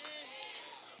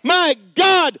 My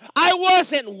God, I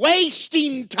wasn't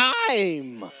wasting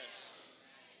time.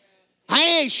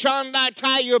 I ain't trying to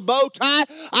tie your bow tie.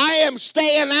 I am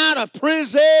staying out of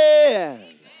prison.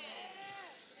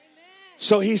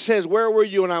 So he says, where were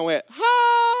you? And I went,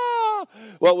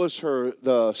 What was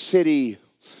the city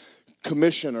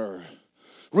commissioner?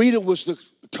 Rita was the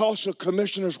Tulsa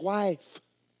commissioner's wife.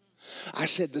 I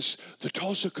said, the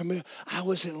Tulsa commissioner, I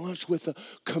was at lunch with the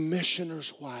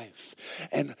commissioner's wife.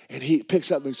 And he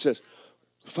picks up and says,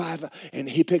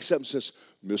 he picks up and says,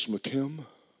 Miss McKim,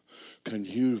 can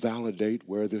you validate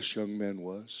where this young man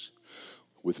was?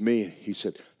 With me, he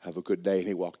said, have a good day. And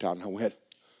he walked out and I went,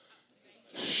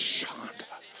 Shonda.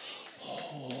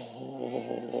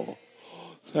 Oh,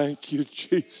 thank you,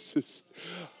 Jesus.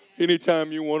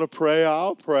 Anytime you want to pray,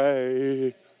 I'll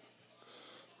pray.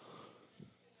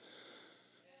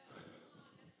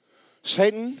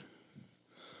 Satan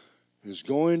is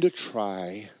going to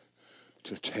try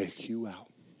to take you out.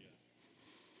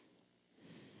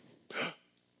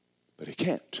 But he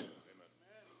can't.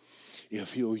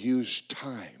 If he'll use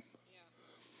time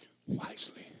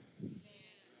wisely.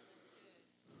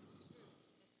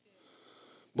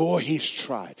 Boy, he's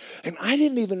tried. And I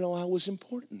didn't even know I was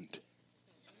important.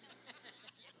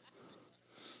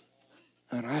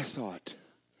 And I thought,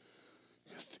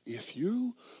 if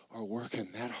you are working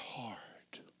that hard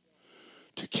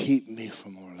to keep me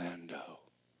from Orlando,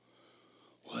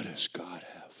 what does God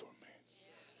have for me?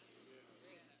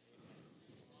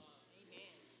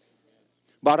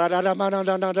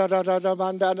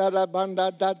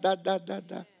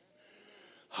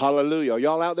 Hallelujah. Are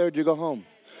y'all out there? Did you go home?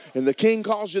 And the king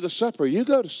calls you to supper. You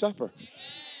go to supper.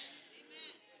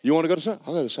 You want to go to supper?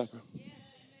 I'll go to supper.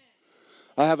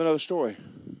 I have another story.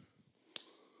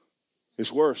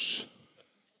 It's worse.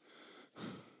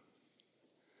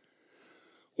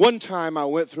 One time I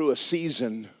went through a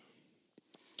season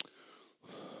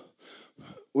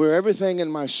where everything in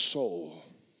my soul,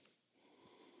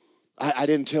 I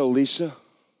didn't tell Lisa.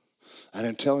 I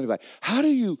didn't tell anybody. How do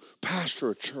you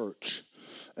pastor a church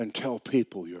and tell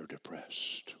people you're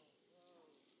depressed?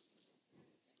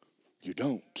 You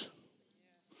don't.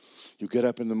 You get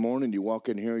up in the morning, you walk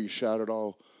in here, you shout it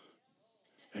all,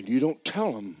 and you don't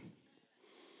tell them,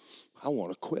 I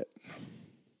want to quit.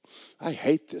 I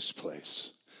hate this place.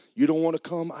 You don't want to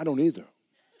come? I don't either.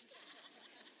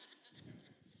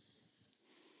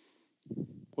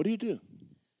 What do?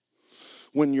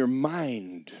 When your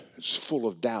mind is full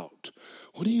of doubt,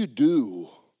 what do?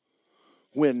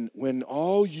 When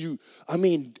all you,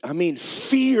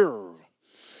 fear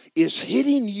is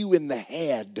hitting you in the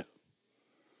head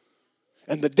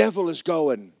and the devil is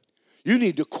going, you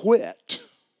need to quit.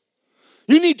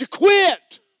 You need to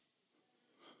quit.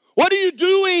 What are you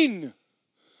doing?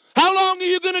 How long are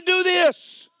you going to do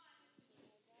this?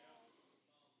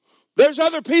 There's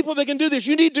other people that can do this.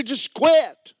 You need to just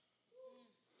quit.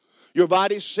 Your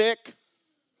body's sick.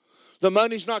 The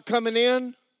money's not coming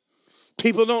in.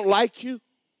 People don't like you.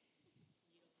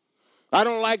 I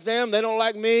don't like them. They don't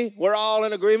like me. We're all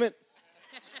in agreement.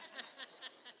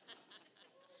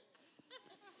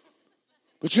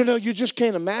 But you just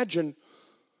can't imagine.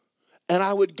 And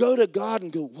I would go to God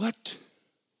and go, what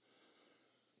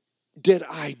did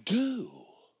I do?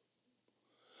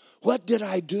 What did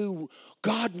I do?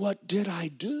 God, what did I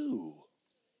do?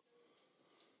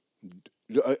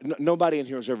 Nobody in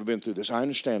here has ever been through this. I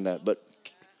understand that, but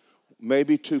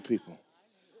maybe two people.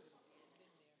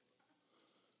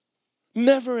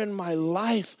 Never in my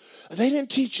life. They didn't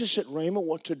teach us at Rhema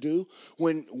what to do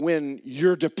when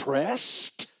you're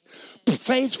depressed.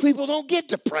 Faith people don't get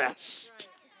depressed.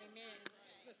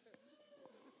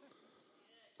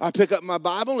 I pick up my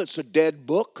Bible, it's a dead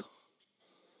book.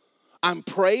 I'm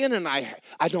praying and I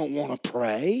don't want to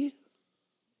pray.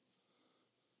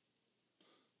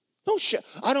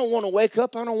 I don't want to wake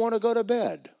up. I don't want to go to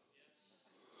bed.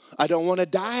 I don't want to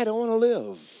die. I don't want to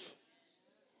live.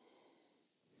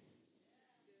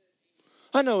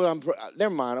 I know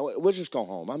never mind. We'll just go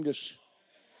home.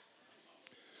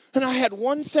 And I had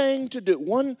one thing to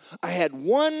do. I had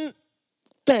one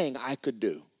thing I could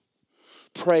do.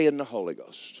 Pray in the Holy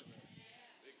Ghost.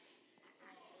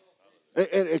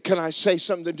 And can I say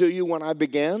something to you? When I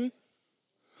began,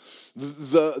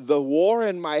 the war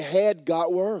in my head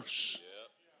got worse.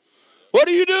 What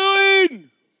are you doing?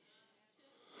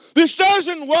 This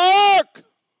doesn't work.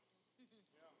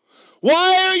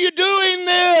 Why are you doing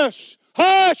this?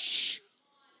 Hush.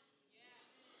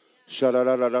 You're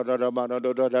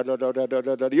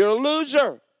a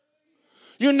loser.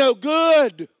 You're no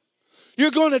good.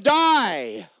 You're going to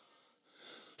die.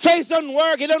 Faith doesn't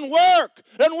work. It doesn't work.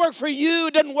 It doesn't work for you.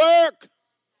 It doesn't work.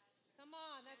 Come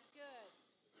on, that's good.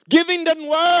 Giving doesn't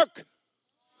work.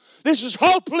 This is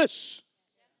hopeless.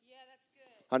 Yeah, that's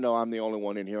good. I know I'm the only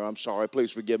one in here. I'm sorry.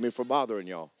 Please forgive me for bothering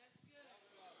y'all.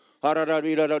 Pray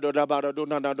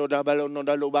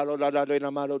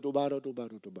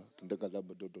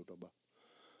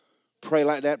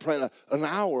like that. Pray like an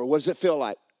hour. What does it feel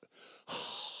like?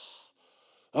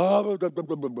 But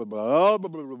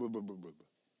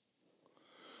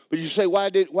you say,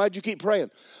 why'd you keep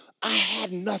praying? I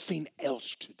had nothing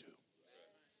else to do.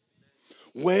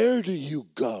 Where do you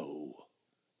go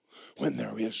when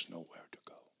there is nowhere to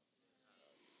go?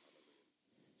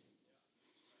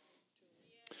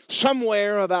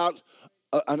 Somewhere about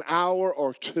an hour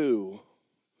or two,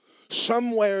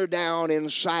 somewhere down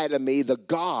inside of me, the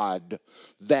God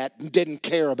that didn't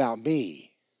care about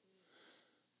me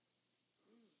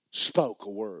spoke a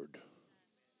word.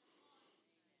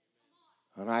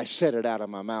 And I said it out of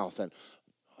my mouth, and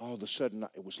all of a sudden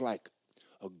it was like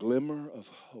a glimmer of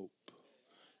hope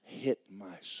hit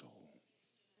my soul.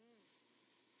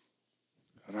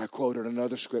 And I quoted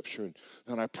another scripture, and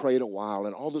then I prayed a while,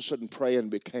 and all of a sudden praying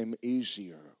became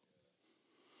easier.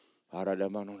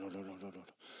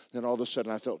 Then all of a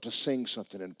sudden I felt to sing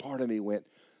something, and part of me went,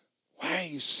 why are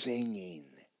you singing,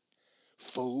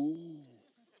 fool?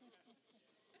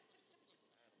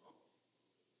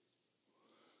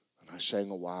 And I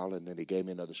sang a while, and then he gave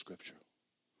me another scripture.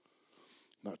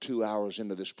 About 2 hours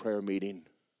into this prayer meeting,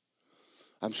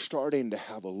 I'm starting to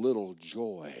have a little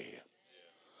joy.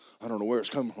 I don't know where it's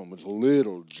coming from, but a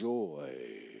little joy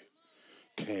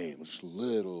came. It's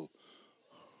little.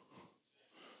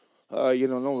 The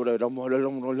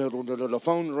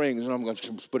phone rings, and I'm going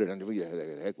to put it in.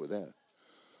 Yeah, heck with that.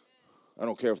 I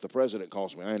don't care if the president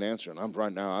calls me. I ain't answering. I'm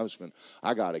right now.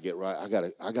 I got to get right.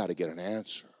 I got to get an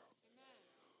answer.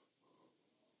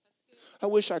 I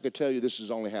wish I could tell you this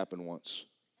has only happened once.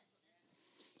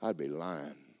 I'd be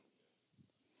lying.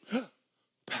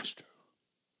 Pastor,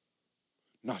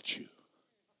 not you.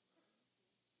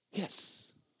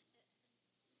 Yes.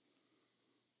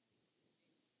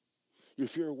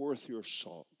 If you're worth your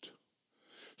salt,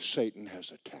 Satan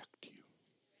has attacked you.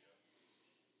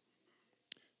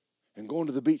 And going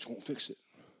to the beach won't fix it.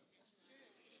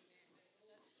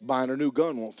 Buying a new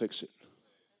gun won't fix it.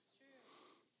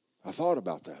 I thought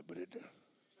about that, but it didn't.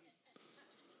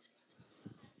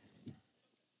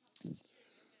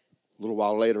 A little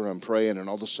while later, I'm praying, and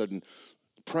all of a sudden,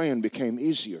 praying became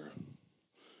easier.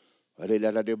 All of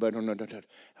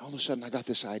a sudden, I got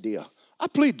this idea. I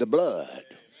plead the blood.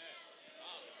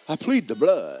 I plead the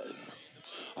blood.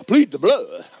 I plead the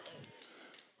blood.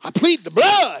 I plead the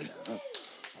blood.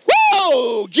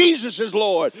 Whoa! Jesus is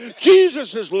Lord.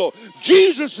 Jesus is Lord.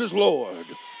 Jesus is Lord.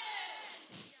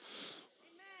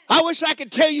 I wish I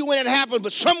could tell you when it happened,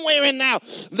 but somewhere in now,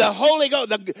 the Holy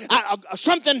Ghost,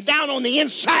 something down on the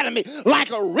inside of me, like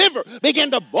a river,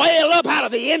 began to boil up out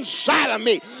of the inside of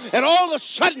me. And all of a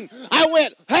sudden, I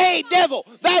went, hey, devil,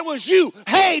 that was you.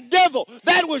 Hey, devil,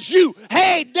 that was you.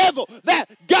 Hey, devil, that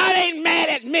God ain't mad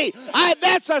at me.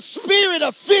 That's a spirit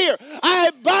of fear.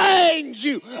 I bind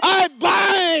you. I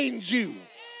bind you.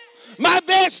 My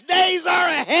best days are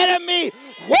ahead of me.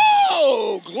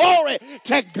 Whoa! Glory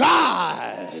to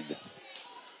God.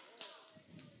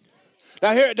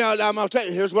 Now, I'm going to tell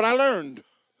you, here's what I learned.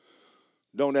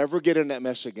 Don't ever get in that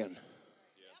mess again.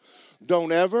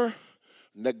 Don't ever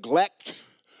neglect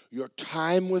your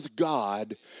time with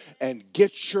God and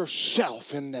get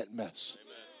yourself in that mess.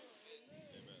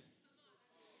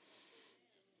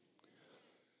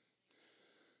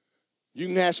 You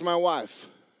can ask my wife.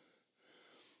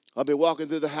 I'll be walking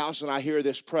through the house and I hear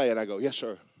this pray and I go, yes,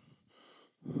 sir.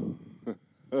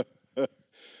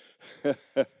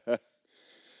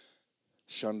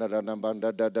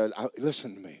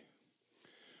 Listen to me.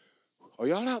 Are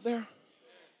y'all out there?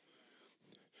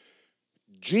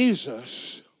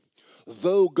 Jesus,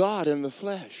 though God in the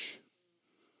flesh,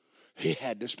 he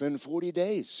had to spend 40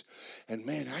 days. And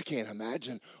man, I can't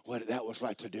imagine what that was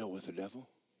like to deal with the devil.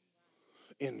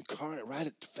 Incarnate,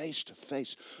 right face to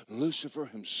face, Lucifer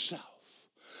himself.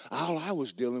 All I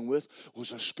was dealing with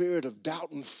was a spirit of doubt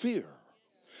and fear.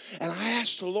 And I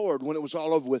asked the Lord when it was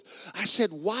all over with, I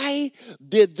said, why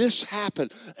did this happen?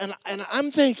 And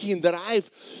I'm thinking that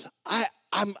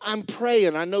I'm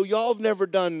praying. I know y'all have never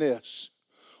done this.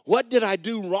 What did I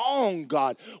do wrong,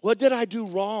 God? What did I do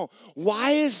wrong? Why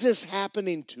is this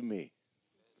happening to me?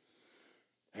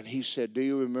 And he said, do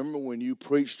you remember when you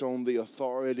preached on the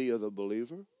authority of the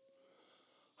believer?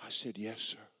 I said, yes,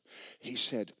 sir. He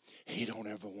said, he don't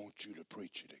ever want you to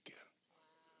preach it again.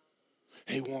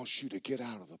 He wants you to get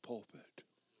out of the pulpit.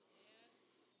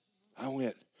 I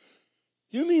went,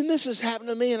 you mean this is happening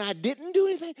to me and I didn't do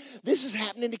anything? This is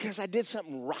happening because I did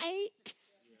something right?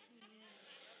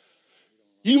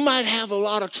 You might have a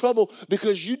lot of trouble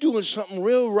because you're doing something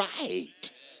real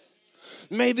right.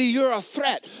 Maybe you're a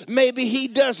threat. Maybe he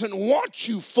doesn't want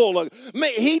you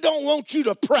he don't want you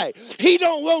to pray. He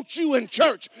don't want you in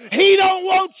church. He don't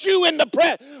want you in the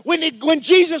prayer. When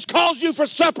Jesus calls you for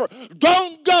supper,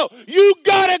 don't go. You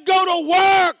got to go to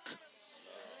work.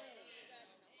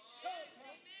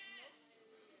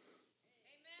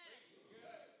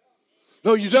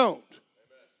 No, you don't.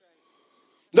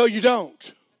 No, you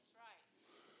don't.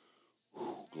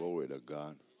 Whew, glory to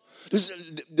God.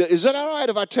 Is that all right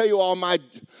if I tell you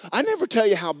I never tell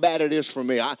you how bad it is for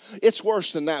me. It's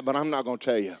worse than that, but I'm not going to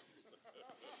tell you.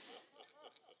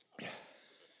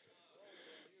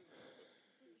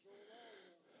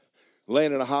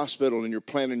 Laying in a hospital and you're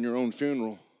planning your own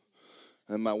funeral,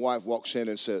 and my wife walks in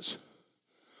and says,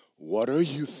 "What are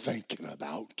you thinking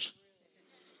about?"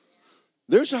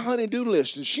 There's a honey-do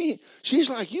list, and she's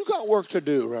like, "You got work to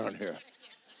do around here.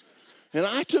 And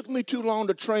I took me too long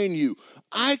to train you.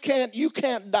 You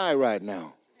can't die right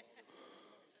now."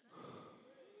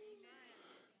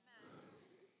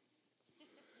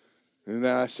 And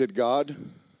then I said, "God,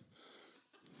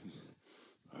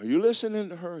 are you listening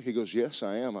to her?" He goes, "Yes,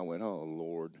 I am." I went, "Oh,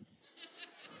 Lord."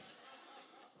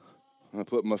 I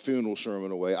put my funeral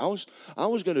sermon away. I was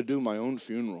going to do my own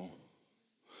funeral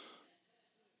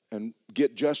and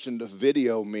get Justin to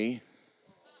video me.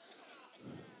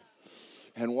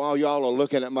 And while y'all are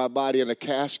looking at my body in a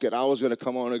casket, I was going to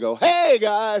come on and go, "Hey,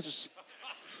 guys."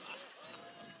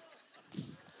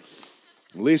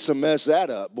 Lisa messed that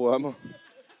up, boy.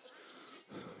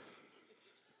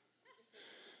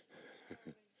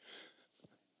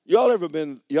 Y'all ever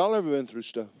been through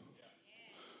stuff?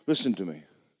 Listen to me.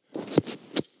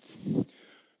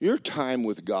 Your time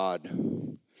with God,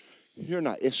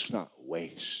 it's not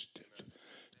wasted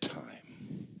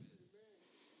time.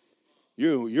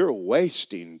 You're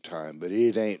wasting time, but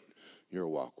it ain't your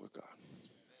walk with God.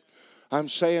 I'm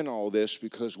saying all this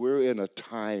because we're in a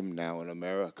time now in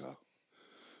America.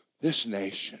 This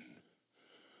nation,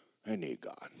 they need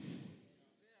God.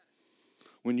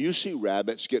 When you see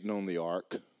rabbits getting on the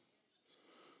ark,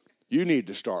 you need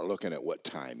to start looking at what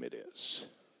time it is.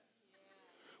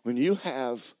 When you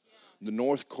have the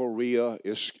North Korea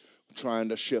is trying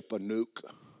to ship a nuke,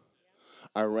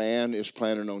 Iran is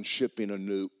planning on shipping a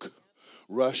nuke,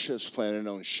 Russia's planning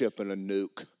on shipping a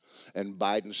nuke, and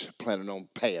Biden's planning on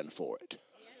paying for it.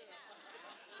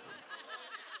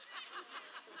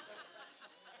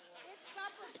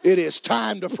 It is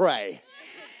time to pray.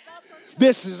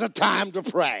 This is a time to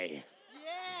pray.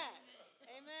 Yes.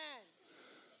 Amen.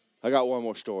 I got one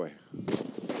more story.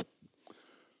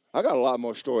 I got a lot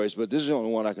more stories, but this is the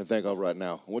only one I can think of right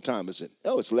now. What time is it?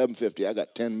 Oh, it's 11:50. I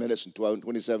got 10 minutes and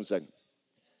 27 seconds.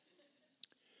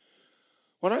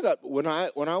 When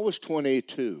I was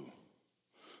 22,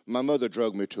 my mother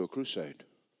drug me to a crusade.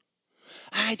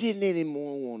 I didn't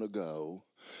anymore want to go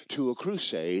to a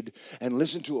crusade and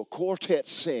listen to a quartet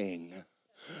sing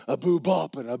a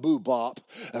boo-bop and a boo-bop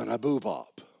and a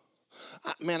boo-bop.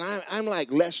 I'm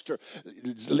like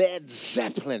Led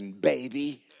Zeppelin,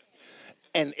 baby.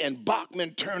 And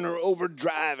Bachman Turner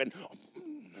Overdrive and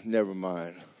never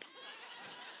mind.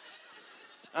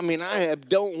 I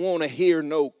don't want to hear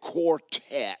no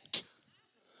quartet.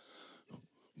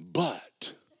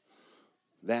 But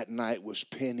that night was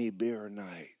penny beer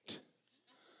night.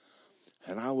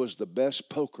 And I was the best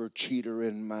poker cheater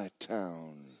in my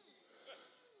town.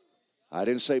 I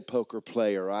didn't say poker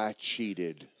player, I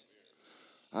cheated.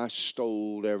 I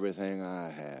stole everything I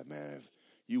had, man. If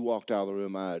you walked out of the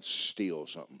room, I'd steal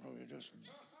something from you.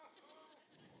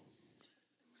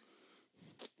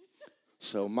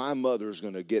 So my mother's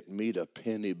going to get me to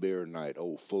penny beer night,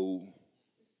 old fool.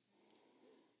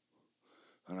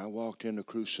 And I walked into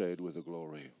crusade with the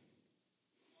glory.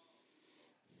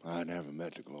 I never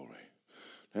met the glory.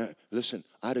 Now, listen,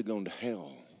 I'd have gone to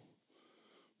hell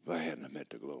if I hadn't met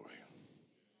the glory.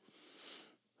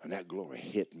 And that glory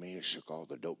hit me and shook all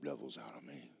the dope devils out of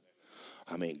me.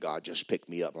 God just picked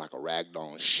me up like a rag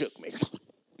doll and shook me.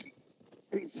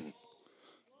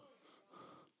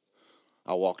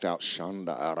 I walked out.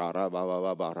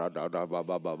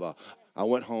 I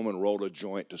went home and rolled a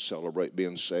joint to celebrate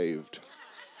being saved.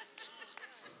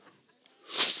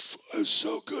 It's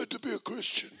so good to be a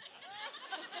Christian.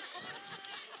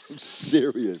 I'm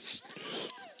serious.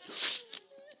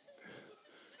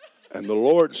 And the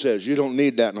Lord says, you don't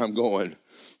need that. And I'm going,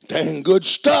 dang good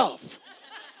stuff.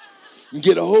 You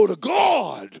get a hold of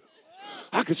God.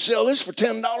 I could sell this for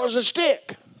 $10 a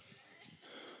stick.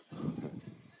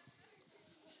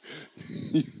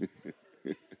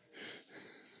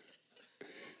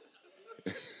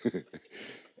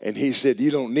 And he said,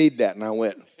 you don't need that. And I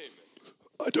went,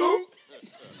 I don't.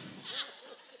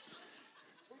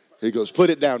 He goes, put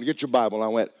it down, get your Bible. I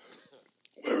went,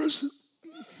 where is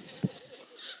it?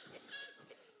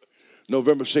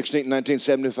 November 16th,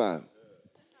 1975.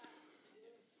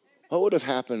 What would have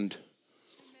happened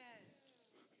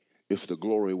if the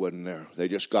glory wasn't there? They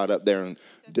just got up there and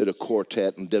did a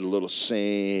quartet and did a little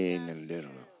sing and did a...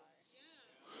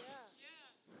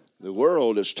 The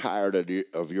world is tired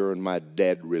of your and my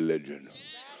dead religion.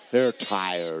 They're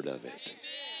tired of it.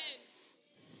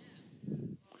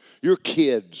 Your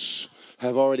kids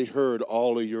have already heard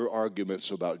all of your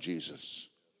arguments about Jesus.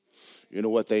 You know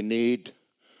what they need?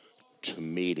 To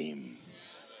meet him.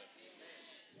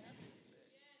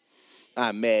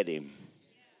 I met him.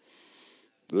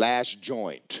 Last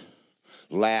joint,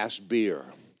 last beer,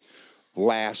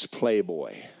 last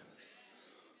Playboy.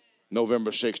 November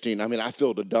 16th. I mean, I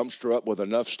filled a dumpster up with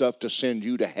enough stuff to send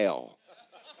you to hell.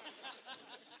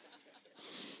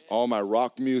 All my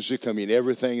rock music, I mean,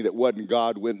 everything that wasn't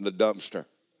God went in the dumpster.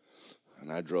 And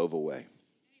I drove away.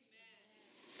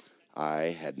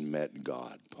 I had met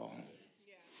God, Paul.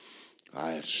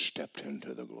 I had stepped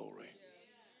into the glory.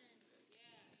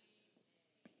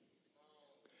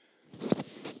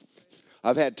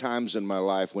 I've had times in my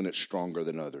life when it's stronger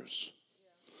than others.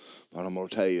 But I'm going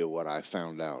to tell you what I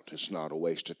found out. It's not a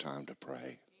waste of time to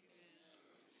pray.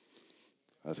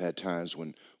 I've had times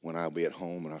when I'll be at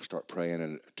home and I'll start praying,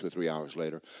 and 2 or 3 hours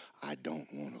later, I don't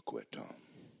want to quit, Tom.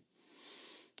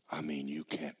 I mean, you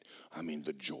can't. I mean,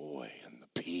 the joy and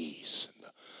the peace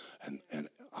and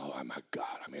oh my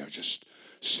God. I mean, I just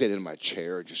sit in my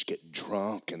chair and just get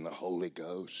drunk in the Holy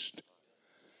Ghost.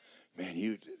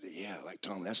 Man, like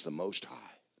Tom, that's the Most High.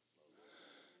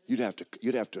 You'd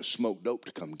have to smoke dope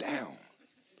to come down.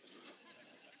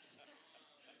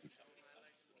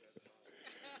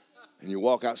 And you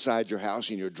walk outside your house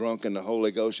and you're drunk in the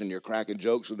Holy Ghost and you're cracking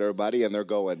jokes with everybody and they're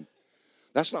going,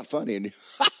 that's not funny. And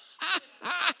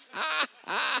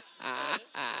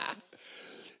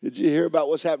did you hear about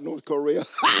what's happened in North Korea?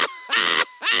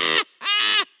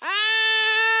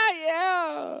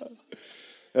 Yeah.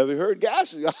 Have you heard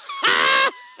gas? Yeah.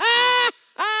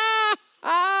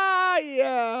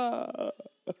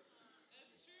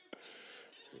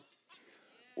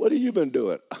 What have you been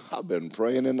doing? I've been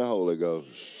praying in the Holy Ghost.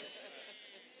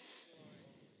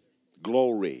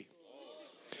 Glory.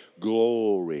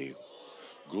 Glory.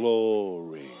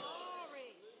 Glory.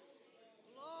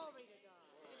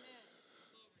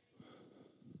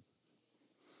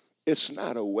 It's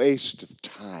not a waste of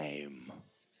time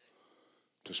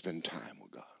to spend time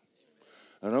with God.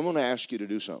 And I'm going to ask you to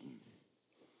do something.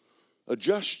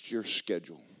 Adjust your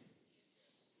schedule.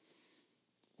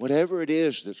 Whatever it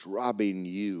is that's robbing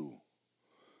you,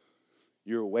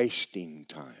 you're wasting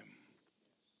time.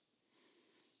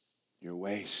 You're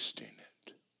wasting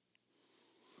it.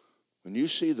 When you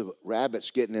see the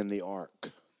rabbits getting in the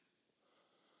ark,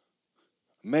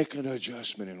 make an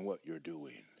adjustment in what you're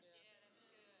doing.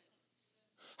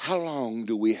 How long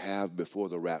do we have before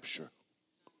the rapture?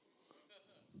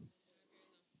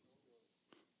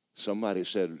 Somebody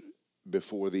said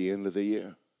before the end of the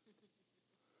year.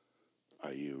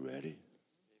 Are you ready?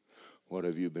 What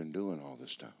have you been doing all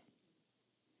this time?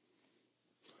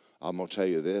 I'm going to tell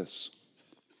you this.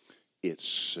 It's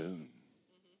soon.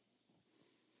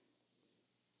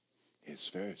 It's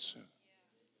very soon.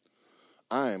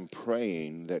 I am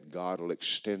praying that God will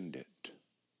extend it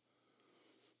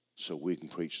so we can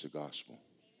preach the gospel.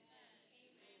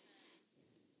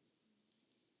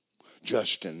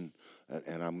 Justin,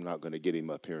 and I'm not going to get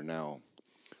him up here now.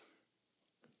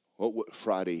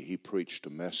 Friday he preached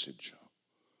a message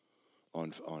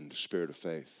on the spirit of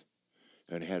faith,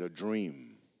 and he had a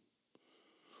dream.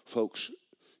 Folks,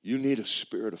 you need a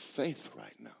spirit of faith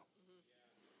right now.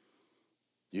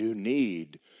 You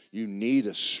need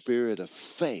a spirit of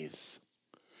faith.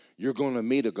 You're going to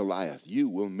meet a Goliath. You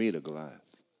will meet a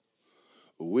Goliath.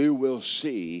 We will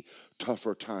see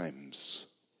tougher times.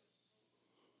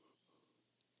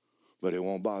 But it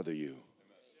won't bother you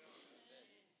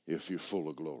if you're full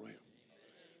of glory.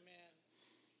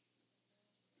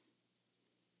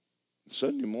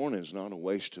 Sunday morning is not a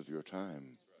waste of your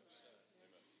time.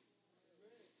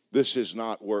 This is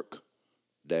not work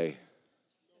day.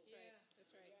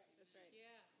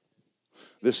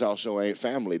 This also ain't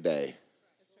family day.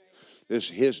 This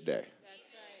is his day.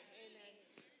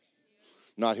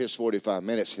 Not his 45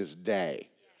 minutes, his day.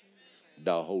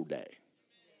 The whole day.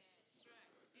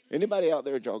 Anybody out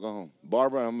there, y'all go home?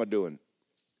 Barbara, how am I doing?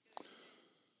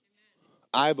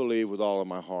 I believe with all of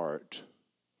my heart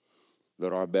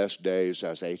that our best days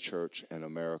as a church in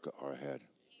America are ahead.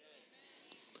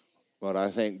 But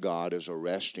I think God is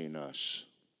arresting us.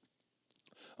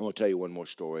 I'm going to tell you one more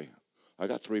story. I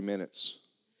got 3 minutes.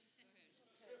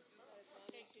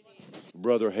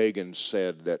 Brother Hagin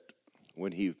said that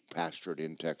when he pastored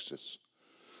in Texas,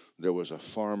 there was a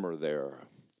farmer there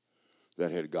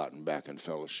that had gotten back in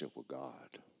fellowship with God.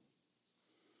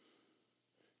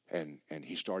 And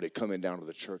he started coming down to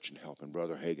the church and helping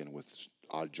Brother Hagin with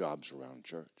odd jobs around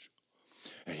church.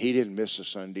 And he didn't miss a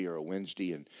Sunday or a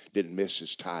Wednesday and didn't miss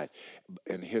his tithe.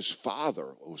 And his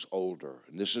father was older.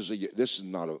 And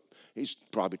he's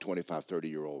probably 25,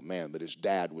 30-year-old man, but his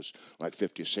dad was like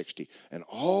 50 or 60. And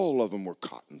all of them were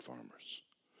cotton farmers.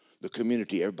 The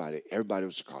community, everybody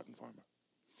was a cotton farmer.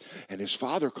 And his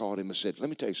father called him and said, let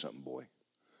me tell you something, boy.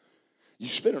 You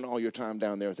spending all your time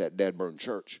down there at that dead-burned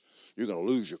church, you're going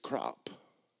to lose your crop.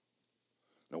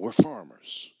 Now, we're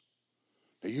farmers.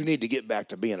 Now, you need to get back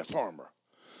to being a farmer.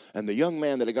 And the young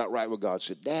man that had got right with God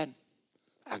said, Dad,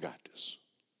 I got this.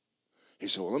 He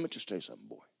said, well, let me just tell you something,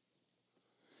 boy.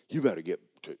 You better get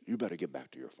back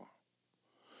to your farm.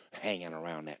 Hanging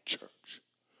around that church,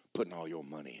 putting all your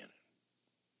money in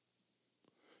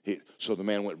it. So the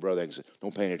man went to Brother and said,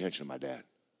 don't pay any attention to my dad.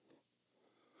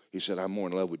 He said, I'm more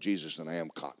in love with Jesus than I am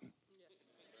cotton.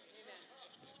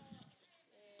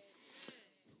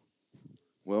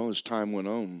 Well, as time went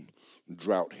on,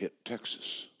 drought hit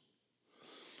Texas.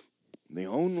 The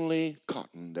only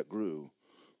cotton that grew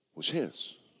was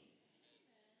his.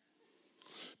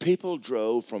 People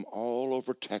drove from all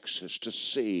over Texas to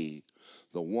see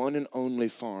the one and only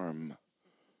farm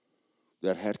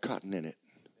that had cotton in it.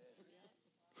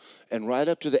 And right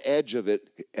up to the edge of it,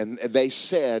 and they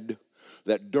said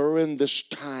that during this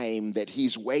time that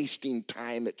he's wasting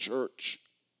time at church,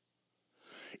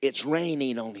 it's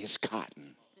raining on his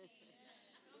cotton.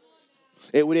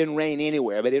 It didn't rain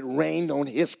anywhere, but it rained on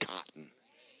his cotton.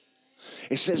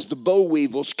 It says the boll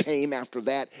weevils came after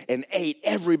that and ate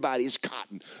everybody's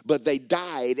cotton, but they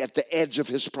died at the edge of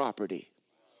his property.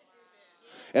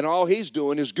 And all he's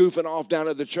doing is goofing off down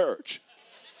at the church.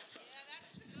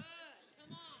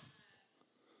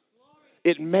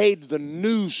 It made the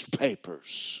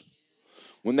newspapers.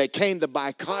 When they came to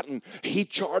buy cotton, he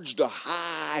charged a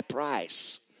high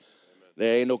price.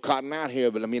 There ain't no cotton out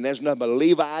here, but there's nothing but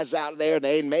Levi's out there.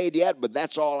 They ain't made yet, but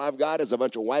that's all I've got is a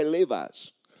bunch of white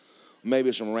Levi's.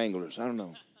 Maybe some Wranglers, I don't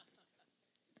know.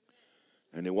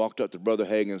 And he walked up to Brother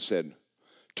Hagin and said,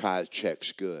 tithe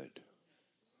check's good.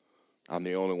 I'm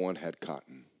the only one had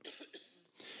cotton.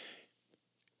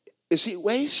 Is he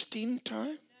wasting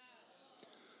time?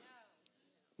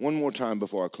 One more time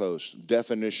before I close.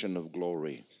 Definition of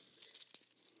glory.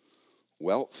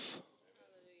 Wealth,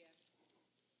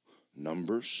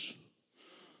 numbers,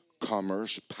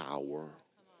 commerce, power,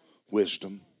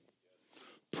 wisdom,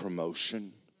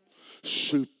 promotion,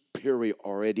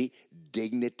 superiority,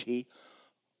 dignity,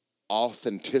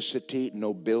 authenticity,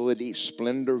 nobility,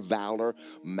 splendor, valor,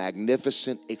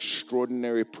 magnificent,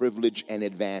 extraordinary privilege, and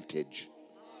advantage.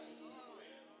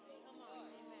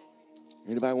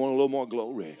 Anybody want a little more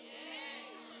glory?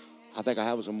 I think I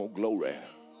have some more glory.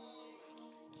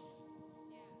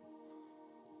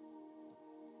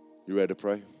 You ready to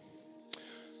pray?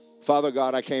 Father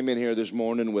God, I came in here this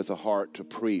morning with a heart to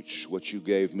preach what you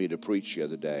gave me to preach the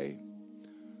other day.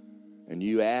 And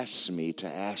you asked me to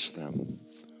ask them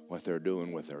what they're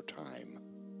doing with their time.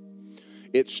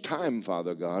 It's time,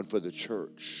 Father God, for the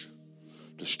church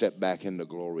to step back in the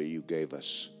glory you gave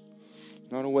us.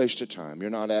 Not a waste of time. You're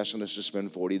not asking us to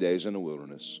spend 40 days in the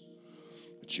wilderness,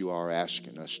 but you are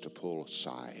asking us to pull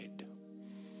aside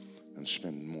and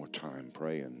spend more time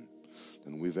praying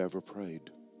than we've ever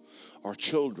prayed. Our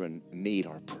children need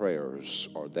our prayers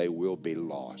or they will be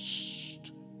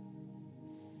lost.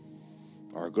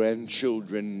 Our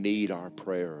grandchildren need our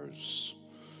prayers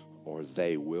or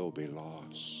they will be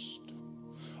lost.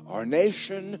 Our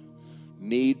nation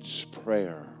needs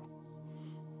prayer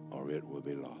or it will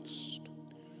be lost.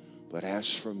 But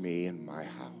as for me and my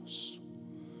house,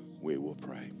 we will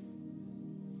pray.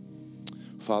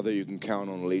 Father, you can count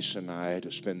on Lisa and I to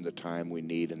spend the time we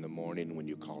need in the morning when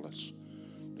you call us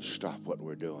to stop what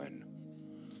we're doing.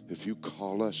 If you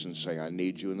call us and say, I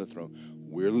need you in the throne,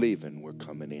 we're leaving, we're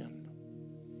coming in.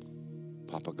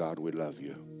 Papa God, we love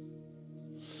you.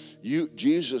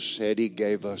 Jesus said he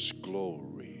gave us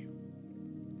glory.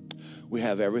 We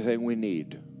have everything we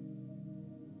need.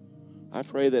 I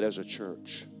pray that as a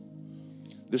church,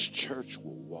 this church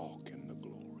will walk in the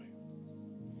glory.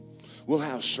 We'll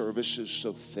have services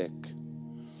so thick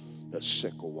that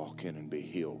sick will walk in and be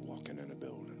healed walking in a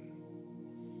building.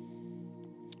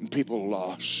 And people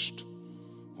lost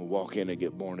will walk in and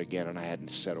get born again, and I hadn't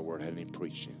said a word, I hadn't even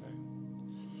preached anything.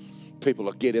 People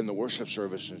will get in the worship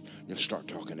service and you'll start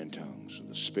talking in tongues in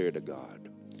the Spirit of God.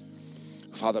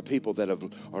 Father, people that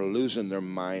are losing their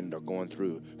mind, are going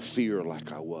through fear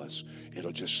like I was,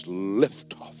 it'll just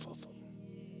lift off of them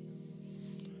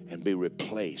and be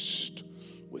replaced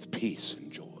with peace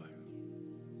and joy.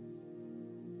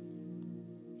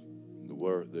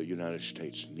 The United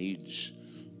States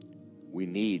we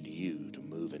need you to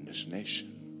move in this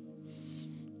nation.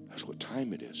 That's what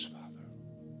time it is, Father.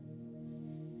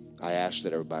 I ask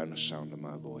that everybody in the sound of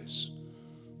my voice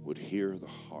would hear the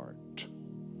heart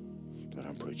that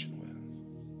I'm preaching with.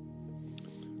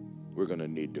 We're going to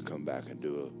need to come back and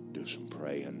do some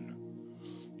praying.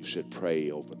 You said pray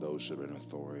over those that are in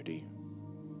authority.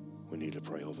 We need to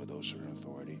pray over those that are in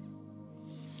authority.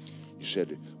 You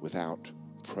said without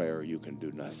prayer you can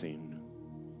do nothing.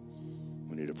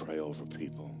 We need to pray over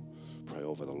people. Pray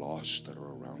over the lost that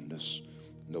are around us.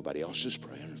 Nobody else is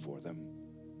praying for them.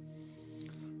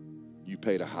 You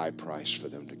paid a high price for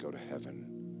them to go to heaven.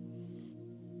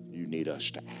 You need us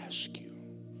to ask you.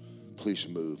 Please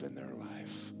move in their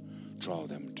life. Draw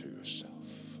them to yourself.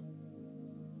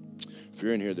 If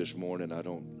you're in here this morning,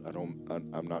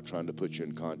 I'm not trying to put you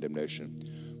in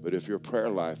condemnation, but if your prayer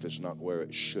life is not where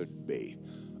it should be,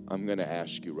 I'm going to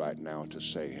ask you right now to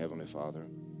say, Heavenly Father,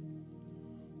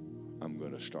 I'm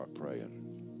going to start praying.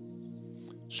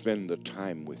 Spend the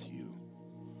time with you.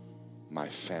 My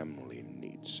family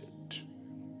needs it.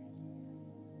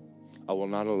 I will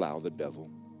not allow the devil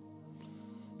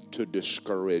to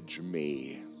discourage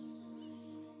me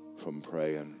from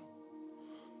praying.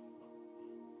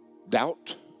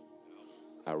 Doubt,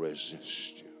 I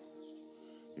resist you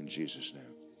in Jesus' name.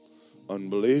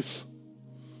 Unbelief,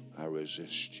 I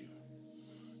resist you.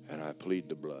 And I plead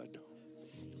the blood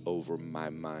over my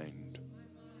mind.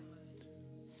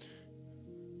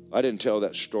 I didn't tell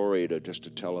that story just to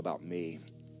tell about me.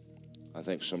 I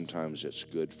think sometimes it's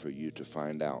good for you to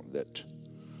find out that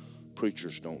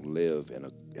preachers don't live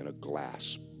in a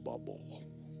glass bubble.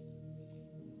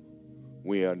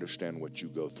 We understand what you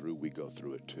go through. We go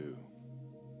through it too.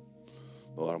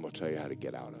 But I'm going to tell you how to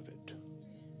get out of it.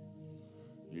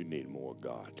 You need more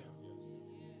God.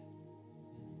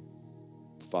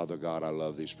 Father God, I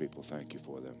love these people. Thank you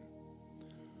for them.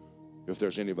 If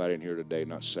there's anybody in here today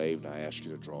not saved, I ask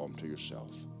you to draw them to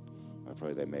yourself. I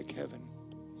pray they make heaven.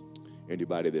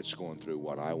 Anybody that's going through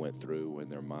what I went through in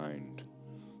their mind,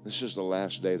 this is the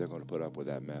last day they're going to put up with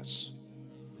that mess.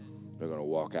 They're going to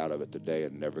walk out of it today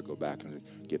and never go back and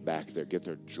get back there, get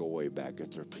their joy back,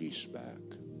 get their peace back.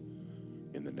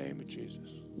 In the name of Jesus.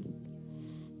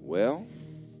 Well,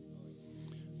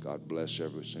 God bless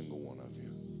every single one of you.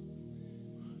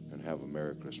 And have a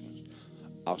Merry Christmas.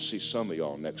 I'll see some of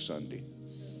y'all next Sunday.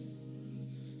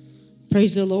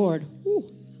 Praise the Lord. Woo,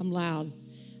 I'm loud.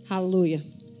 Hallelujah.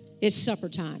 It's supper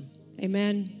time.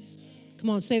 Amen. Come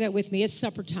on, say that with me. It's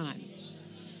supper time.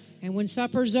 And when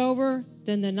supper's over,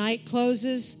 then the night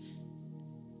closes,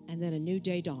 and then a new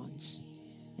day dawns.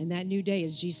 And that new day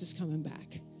is Jesus coming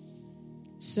back.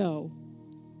 So,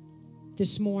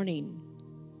 this morning,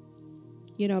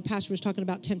 Pastor was talking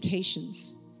about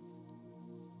temptations.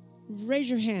 Raise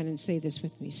your hand and say this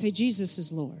with me. Say, Jesus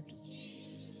is Lord.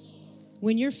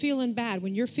 When you're feeling bad,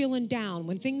 when you're feeling down,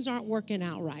 when things aren't working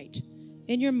out right,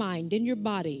 in your mind, in your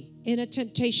body, in a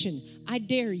temptation, I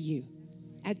dare you,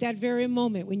 at that very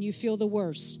moment when you feel the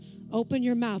worst, open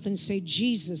your mouth and say,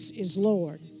 Jesus is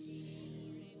Lord.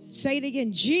 Say it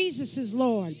again, Jesus is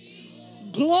Lord.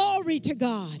 Glory to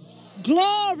God.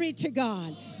 Glory to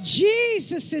God.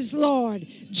 Jesus is Lord.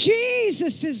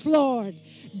 Jesus is Lord.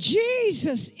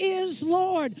 Jesus is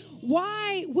Lord.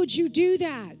 Why would you do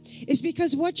that? It's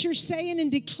because what you're saying and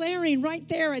declaring right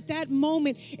there at that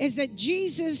moment is that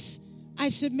Jesus, I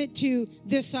submit to,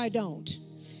 this I don't.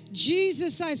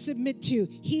 Jesus, I submit to.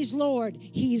 He's Lord.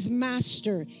 He's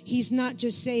Master. He's not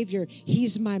just Savior.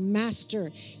 He's my Master.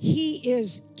 He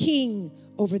is King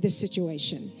over this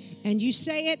situation. And you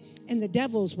say it, and the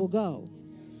devils will go.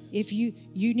 If you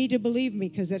need to believe me,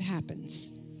 because it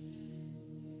happens.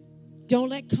 Don't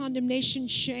let condemnation,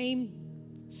 shame,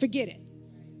 forget it.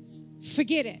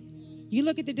 Forget it. You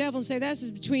look at the devil and say, this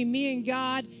is between me and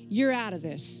God. You're out of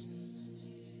this.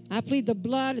 I plead the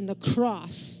blood, and the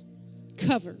cross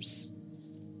covers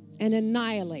and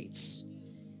annihilates.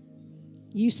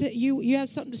 You have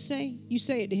something to say? You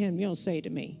say it to him. You don't say it to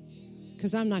me,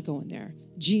 because I'm not going there.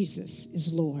 Jesus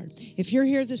is Lord. If you're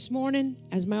here this morning,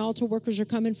 as my altar workers are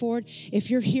coming forward, if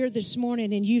you're here this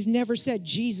morning and you've never said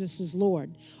Jesus is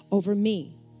Lord over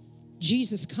me,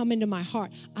 Jesus, come into my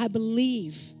heart. I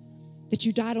believe that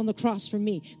you died on the cross for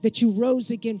me, that you rose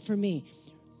again for me.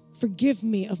 Forgive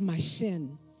me of my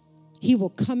sin. He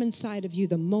will come inside of you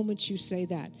the moment you say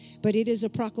that. But it is a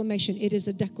proclamation. It is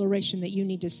a declaration that you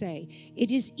need to say.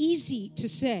 It is easy to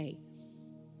say.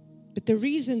 But the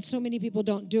reason so many people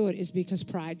don't do it is because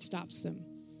pride stops them.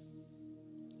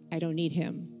 I don't need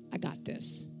him. I got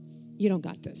this. You don't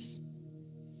got this.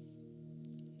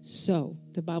 So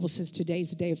the Bible says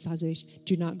today's the day of salvation.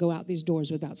 Do not go out these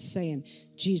doors without saying,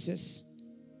 Jesus,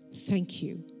 thank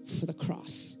you for the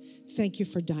cross. Thank you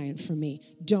for dying for me.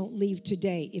 Don't leave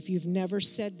today. If you've never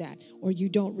said that or you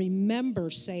don't remember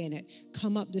saying it,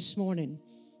 come up this morning.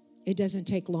 It doesn't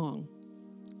take long.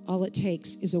 All it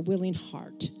takes is a willing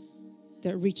heart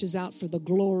that reaches out for the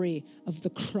glory of the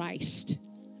Christ,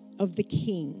 of the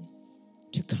King,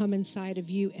 to come inside of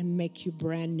you and make you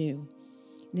brand new.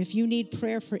 And if you need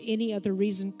prayer for any other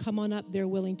reason, come on up. They're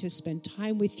willing to spend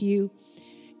time with you.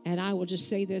 And I will just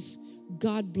say this,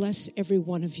 God bless every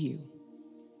one of you.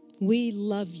 We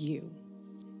love you,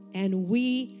 and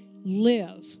we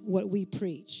live what we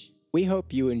preach. We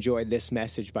hope you enjoyed this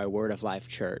message by Word of Life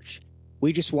Church.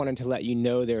 We just wanted to let you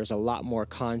know there's a lot more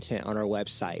content on our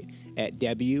website at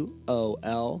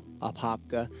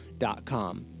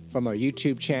wolapopka.com. From our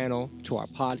YouTube channel, to our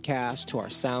podcast, to our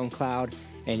SoundCloud,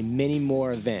 and many more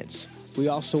events. We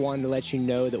also wanted to let you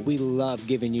know that we love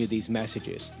giving you these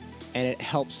messages. And it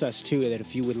helps us too that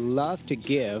if you would love to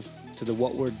give to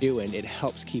what we're doing, it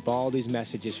helps keep all these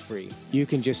messages free. You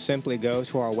can just simply go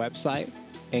to our website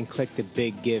and click the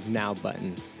big Give Now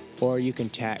button. Or you can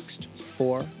text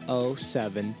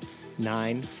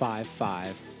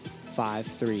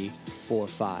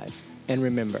 407-955-5345. And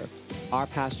remember, our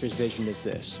pastor's vision is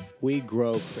this: we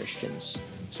grow Christians.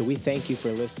 So we thank you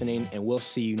for listening, and we'll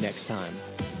see you next time.